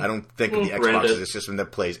don't think of the Xbox as a system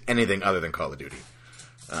that plays anything other than Call of Duty.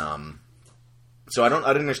 So I didn't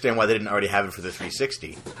understand why they didn't already have it for the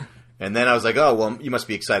 360. And then I was like, oh, well, you must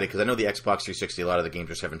be excited because I know the Xbox 360, a lot of the games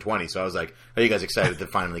are 720. So I was like, are you guys excited to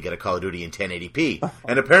finally get a Call of Duty in 1080p?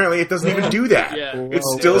 And apparently it doesn't even do that. Yeah.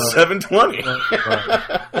 It's still 720.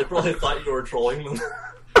 They probably thought you were trolling them.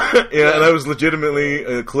 Yeah, and I was legitimately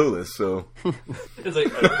clueless, so... It's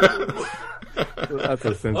like, That's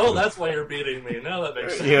essentially. oh, that's why you're beating me. Now that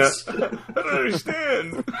makes sense. Yeah. I don't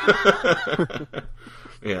understand.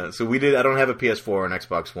 Yeah, so we did... I don't have a PS4 or an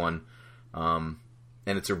Xbox One. And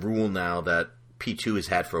it's a rule now that P2 has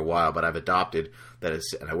had for a while, but I've adopted that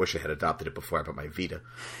is, and I wish I had adopted it before I bought my Vita.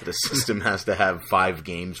 The system has to have 5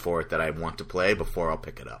 games for it that I want to play before I'll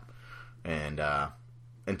pick it up. And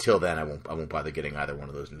until then, I won't bother getting either one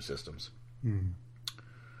of those new systems. It's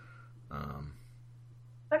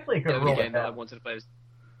actually a good The rule only to game that I have. wanted to play was...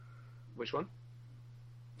 Which one?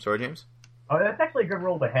 Sorry, James? Oh, that's actually a good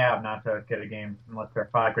rule to have, not to get a game unless there are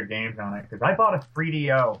 5 good games on it. Because I bought a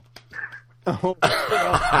 3DO. Oh,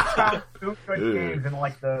 I found 2 good games in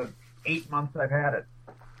like the 8 months I've had it.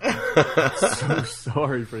 So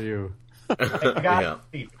sorry for you. I got Yeah. it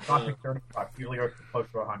cheap. It cost me $30. Usually goes close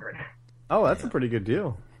to 100. Oh, that's a pretty good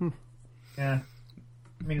deal. Yeah.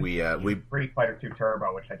 I mean, We Street Fighter 2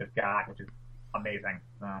 Turbo, which I just got, which is amazing.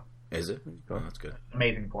 is it? Oh, that's good.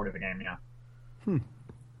 Amazing port of the game, yeah.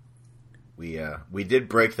 We did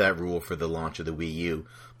break that rule for the launch of the Wii U,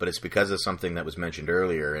 but it's because of something that was mentioned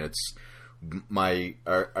earlier, and it's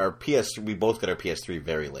our PS. We both got our PS3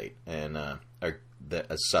 very late, and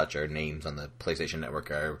as such, our names on the PlayStation Network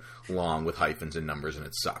are long with hyphens and numbers, and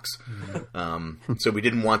it sucks. So we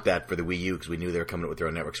didn't want that for the Wii U because we knew they were coming out with their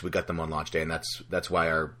own network. So we got them on launch day, and that's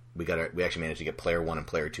why we actually managed to get Player 1 and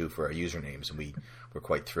Player 2 for our usernames, and we were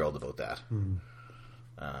quite thrilled about that.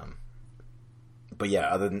 But yeah,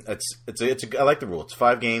 other than I like the rule. It's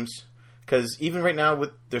 5 games because even right now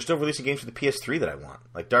they're still releasing games for the PS3 that I want.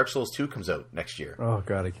 Like Dark Souls 2 comes out next year. Oh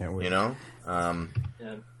god, I can't wait. You know, Yeah,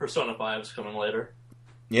 Persona 5's coming later.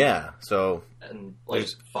 yeah. So And like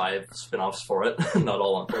There's- 5 spin-offs for it. Not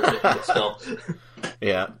all on Thursday, but still.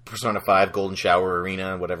 yeah, Persona 5, Golden Shower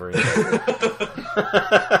Arena, whatever. Oh,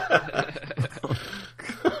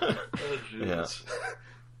 jeez.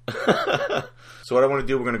 So what I want to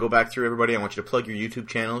do, we're going to go back through everybody. I want you to plug your YouTube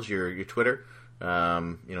channels, your Twitter,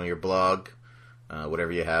 your blog,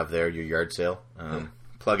 whatever you have there, your yard sale.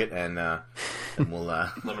 Plug it, and we'll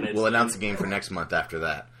announce the game for next month after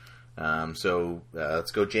that. So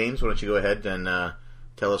let's go, James. Why don't you go ahead and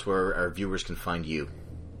tell us where our viewers can find you?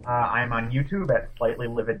 I'm on YouTube at Slightly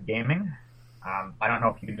Livid Gaming. I don't know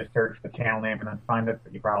if you can just search the channel name and then find it,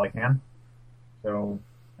 but you probably can. So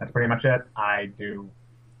that's pretty much it. I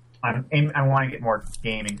want to get more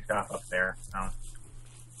gaming stuff up there.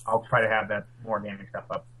 I'll try to have that more gaming stuff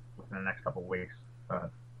up within the next couple of weeks.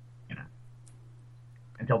 But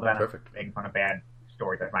until then, Perfect. I'm making fun of bad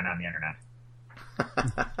stories I find on the internet.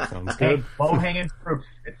 Sounds Hey, good. low-hanging fruit.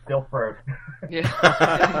 It's still fruit.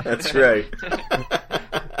 Yeah. That's right.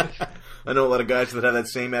 I know a lot of guys that have that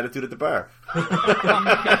same attitude at the bar.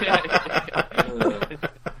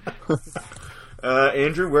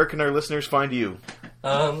 Andrew, where can our listeners find you?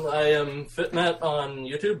 I am FitMat on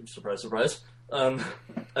YouTube. Surprise, surprise. I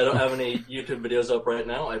don't have any YouTube videos up right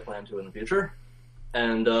now. I plan to in the future.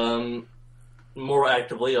 And more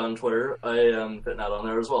actively on Twitter, I am FitNat on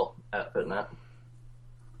there as well, at FitNat.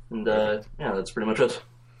 And yeah, that's pretty much it.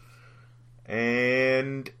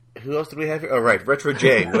 And who else did we have here? Oh, right, Retro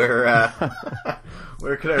J. Where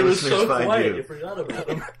can our He was listeners so find quiet, you? you forgot about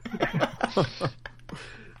him.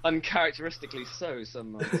 Uncharacteristically so,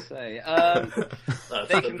 some might say. That's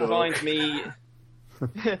They the can joke. find me.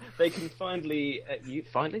 They can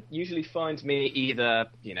usually find me either,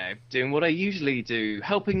 doing what I usually do,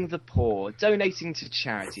 helping the poor, donating to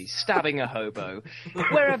charity, stabbing a hobo.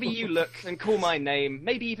 Wherever you look and call my name,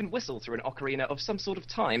 maybe even whistle through an ocarina of some sort of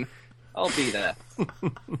time, I'll be there.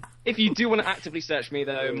 If you do want to actively search me,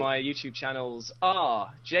 though, my YouTube channels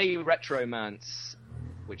are J Retromance,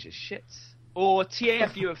 which is shit, or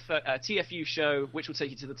TFU Show, which will take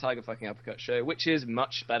you to the Tiger Fucking Uppercut Show, which is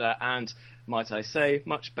much better and, might I say,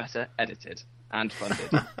 much better edited and funded.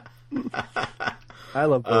 I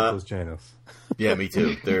love both those channels. Yeah, me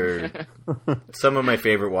too. They're some of my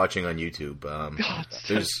favorite watching on YouTube. God,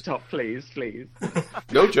 there's stop, please.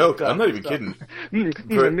 no joke. I'm not even kidding.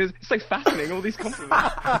 It's so fascinating, all these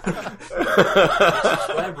compliments.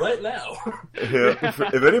 Subscribe right now. Yeah,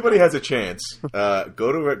 if anybody has a chance,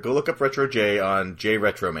 go look up Retro J on J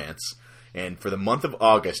Retromance. And for the month of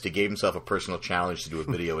August, he gave himself a personal challenge to do a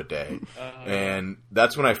video a day. And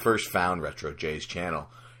that's when I first found Retro J's channel.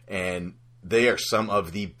 And they are some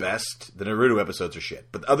of the best. The Naruto episodes are shit.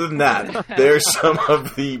 But other than that, they're some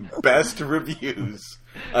of the best reviews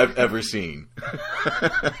I've ever seen.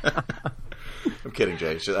 I'm kidding,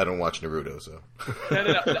 Jay. I don't watch Naruto, so.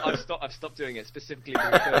 No. I've stopped doing it specifically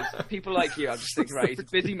because people like you. I'm just thinking, right? He's a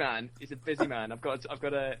busy man. I've got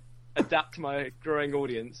to adapt to my growing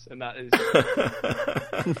audience, and that is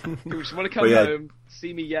people just want to come home,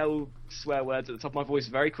 see me yell swear words at the top of my voice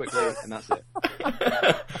very quickly, and that's it.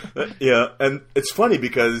 Yeah, and it's funny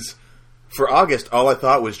because for August, all I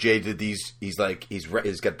thought was Jay did these. He's got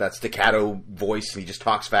that staccato voice, and he just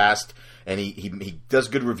talks fast, and he does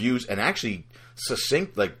good reviews, and actually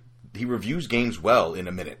succinct. Like he reviews games well in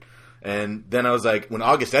a minute. And then I was like, when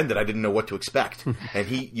August ended, I didn't know what to expect. And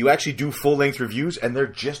you actually do full-length reviews, and they're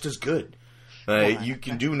just as good. You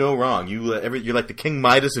can do no wrong. You're like the King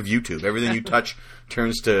Midas of YouTube. Everything you touch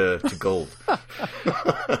turns to gold.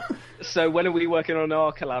 So when are we working on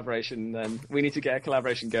our collaboration then? We need to get a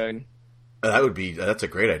collaboration going. That's a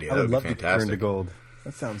great idea. That would be love fantastic. to turn to gold.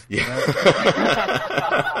 That sounds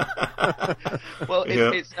Well,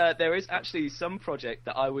 there is actually some project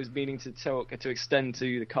that I was meaning to extend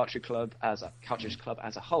to the Cartridge Club as a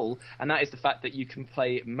whole, and that is the fact that you can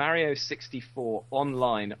play Mario 64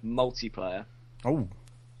 online multiplayer. Oh,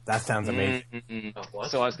 that sounds amazing. What?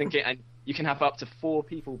 So I was thinking, and you can have up to 4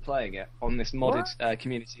 people playing it on this modded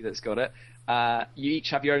community that's got it. You each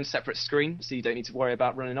have your own separate screen, so you don't need to worry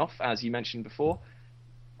about running off, as you mentioned before.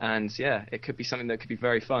 And yeah, it could be something that could be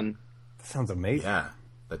very fun. That sounds amazing. Yeah,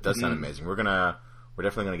 that does sound amazing. We're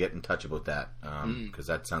definitely gonna get in touch about that because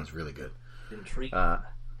that sounds really good. Intriguing.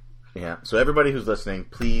 Yeah. So everybody who's listening,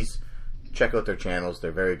 please check out their channels.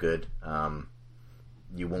 They're very good.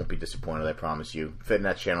 You won't be disappointed, I promise you.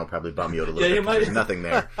 FitNet's channel will probably bum you out a little bit. There's nothing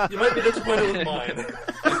there. You might be disappointed with mine.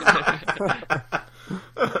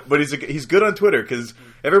 But he's good on Twitter because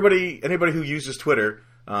anybody who uses Twitter,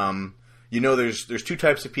 there's 2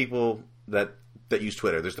 types of people that use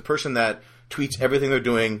Twitter. There's the person that tweets everything they're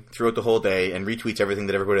doing throughout the whole day and retweets everything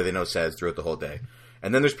that everybody they know says throughout the whole day.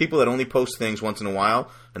 And then there's people that only post things once in a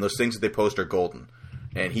while, and those things that they post are golden.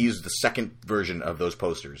 And he's the second version of those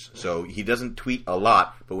posters. So he doesn't tweet a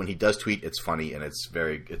lot, but when he does tweet, it's funny and it's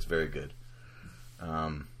very good.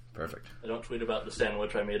 Perfect. I don't tweet about the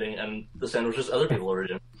sandwich I'm eating, and the sandwiches other people are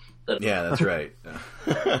eating. Yeah, that's right.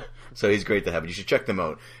 So he's great to have. You should check them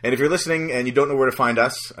out. And if you're listening and you don't know where to find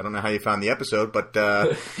us, I don't know how you found the episode, but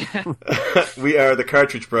we are the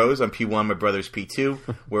Cartridge Bros. I'm P1, my brother's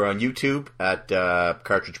P2. We're on YouTube at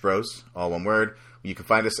Cartridge Bros, all one word. You can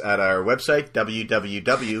find us at our website,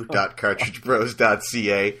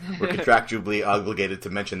 www.cartridgebros.ca. We're contractually obligated to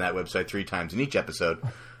mention that website 3 times in each episode.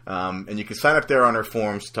 And you can sign up there on our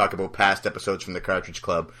forums to talk about past episodes from the Cartridge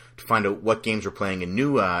Club, to find out what games we're playing in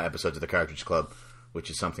new episodes of the Cartridge Club, which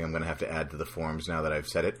is something I'm going to have to add to the forums now that I've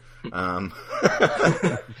said it.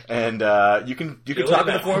 And you can talk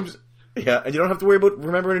in the forums. Yeah, and you don't have to worry about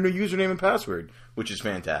remembering a new username and password, which is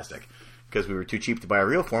fantastic. Because we were too cheap to buy a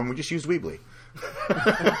real forum, we just used Weebly.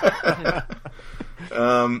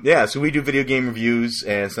 So we do video game reviews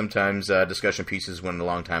and sometimes discussion pieces when a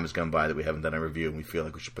long time has gone by that we haven't done a review and we feel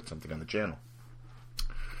like we should put something on the channel.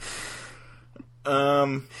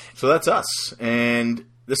 So that's us, and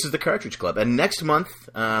this is the Cartridge Club. And next month,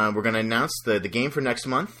 we're going to announce the game for next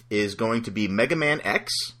month is going to be Mega Man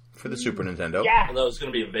X for the Super Nintendo. Yeah. Well, that was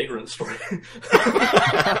going to be a Vagrant story.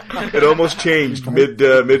 It almost changed mid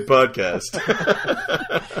podcast.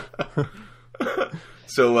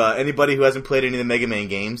 So anybody who hasn't played any of the Mega Man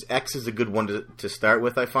games, X is a good one to start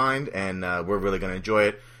with, I find, and we're really going to enjoy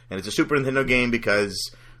it. And it's a Super Nintendo game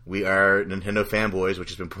because we are Nintendo fanboys, which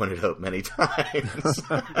has been pointed out many times.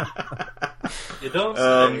 You don't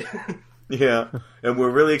say. Yeah, and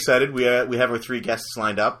we're really excited. We have our 3 guests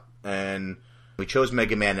lined up, and we chose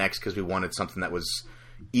Mega Man X because we wanted something that was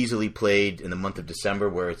easily played in the month of December,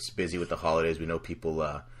 where it's busy with the holidays. We know people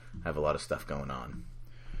have a lot of stuff going on.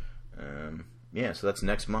 So that's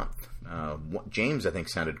next month. James, I think,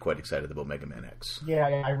 sounded quite excited about Mega Man X. Yeah,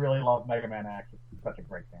 I really love Mega Man X. It's such a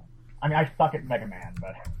great game. I mean, I suck at Mega Man,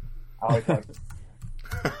 but I always liked it.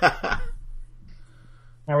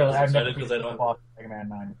 I've never beaten the boss of Mega Man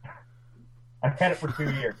 9. I've had it for 2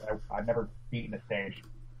 years. I've never beaten a stage.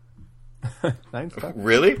 Nine's tough.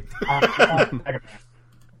 Really? Mega Man.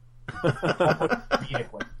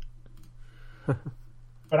 Immediately.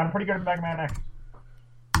 But I'm pretty good at Mega Man X.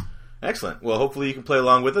 Excellent. Well, hopefully you can play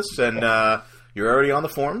along with us, and you're already on the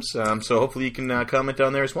forums, so hopefully you can comment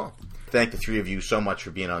down there as well. Thank the three of you so much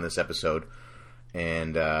for being on this episode,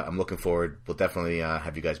 and I'm looking forward. We'll definitely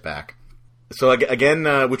have you guys back. So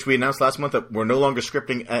again, which we announced last month, that we're no longer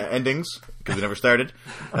scripting endings because we never started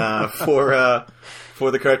for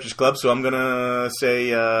the Cartridge Club. So I'm gonna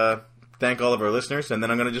say thank all of our listeners, and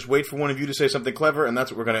then I'm gonna just wait for one of you to say something clever, and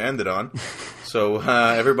that's what we're gonna end it on. So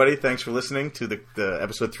everybody, thanks for listening to the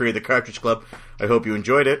episode 3 of the Cartridge Club. I hope you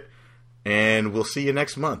enjoyed it, and we'll see you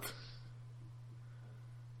next month.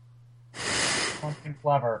 Something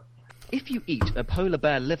clever. If you eat a polar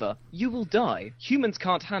bear liver, you will die. Humans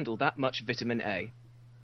can't handle that much vitamin A.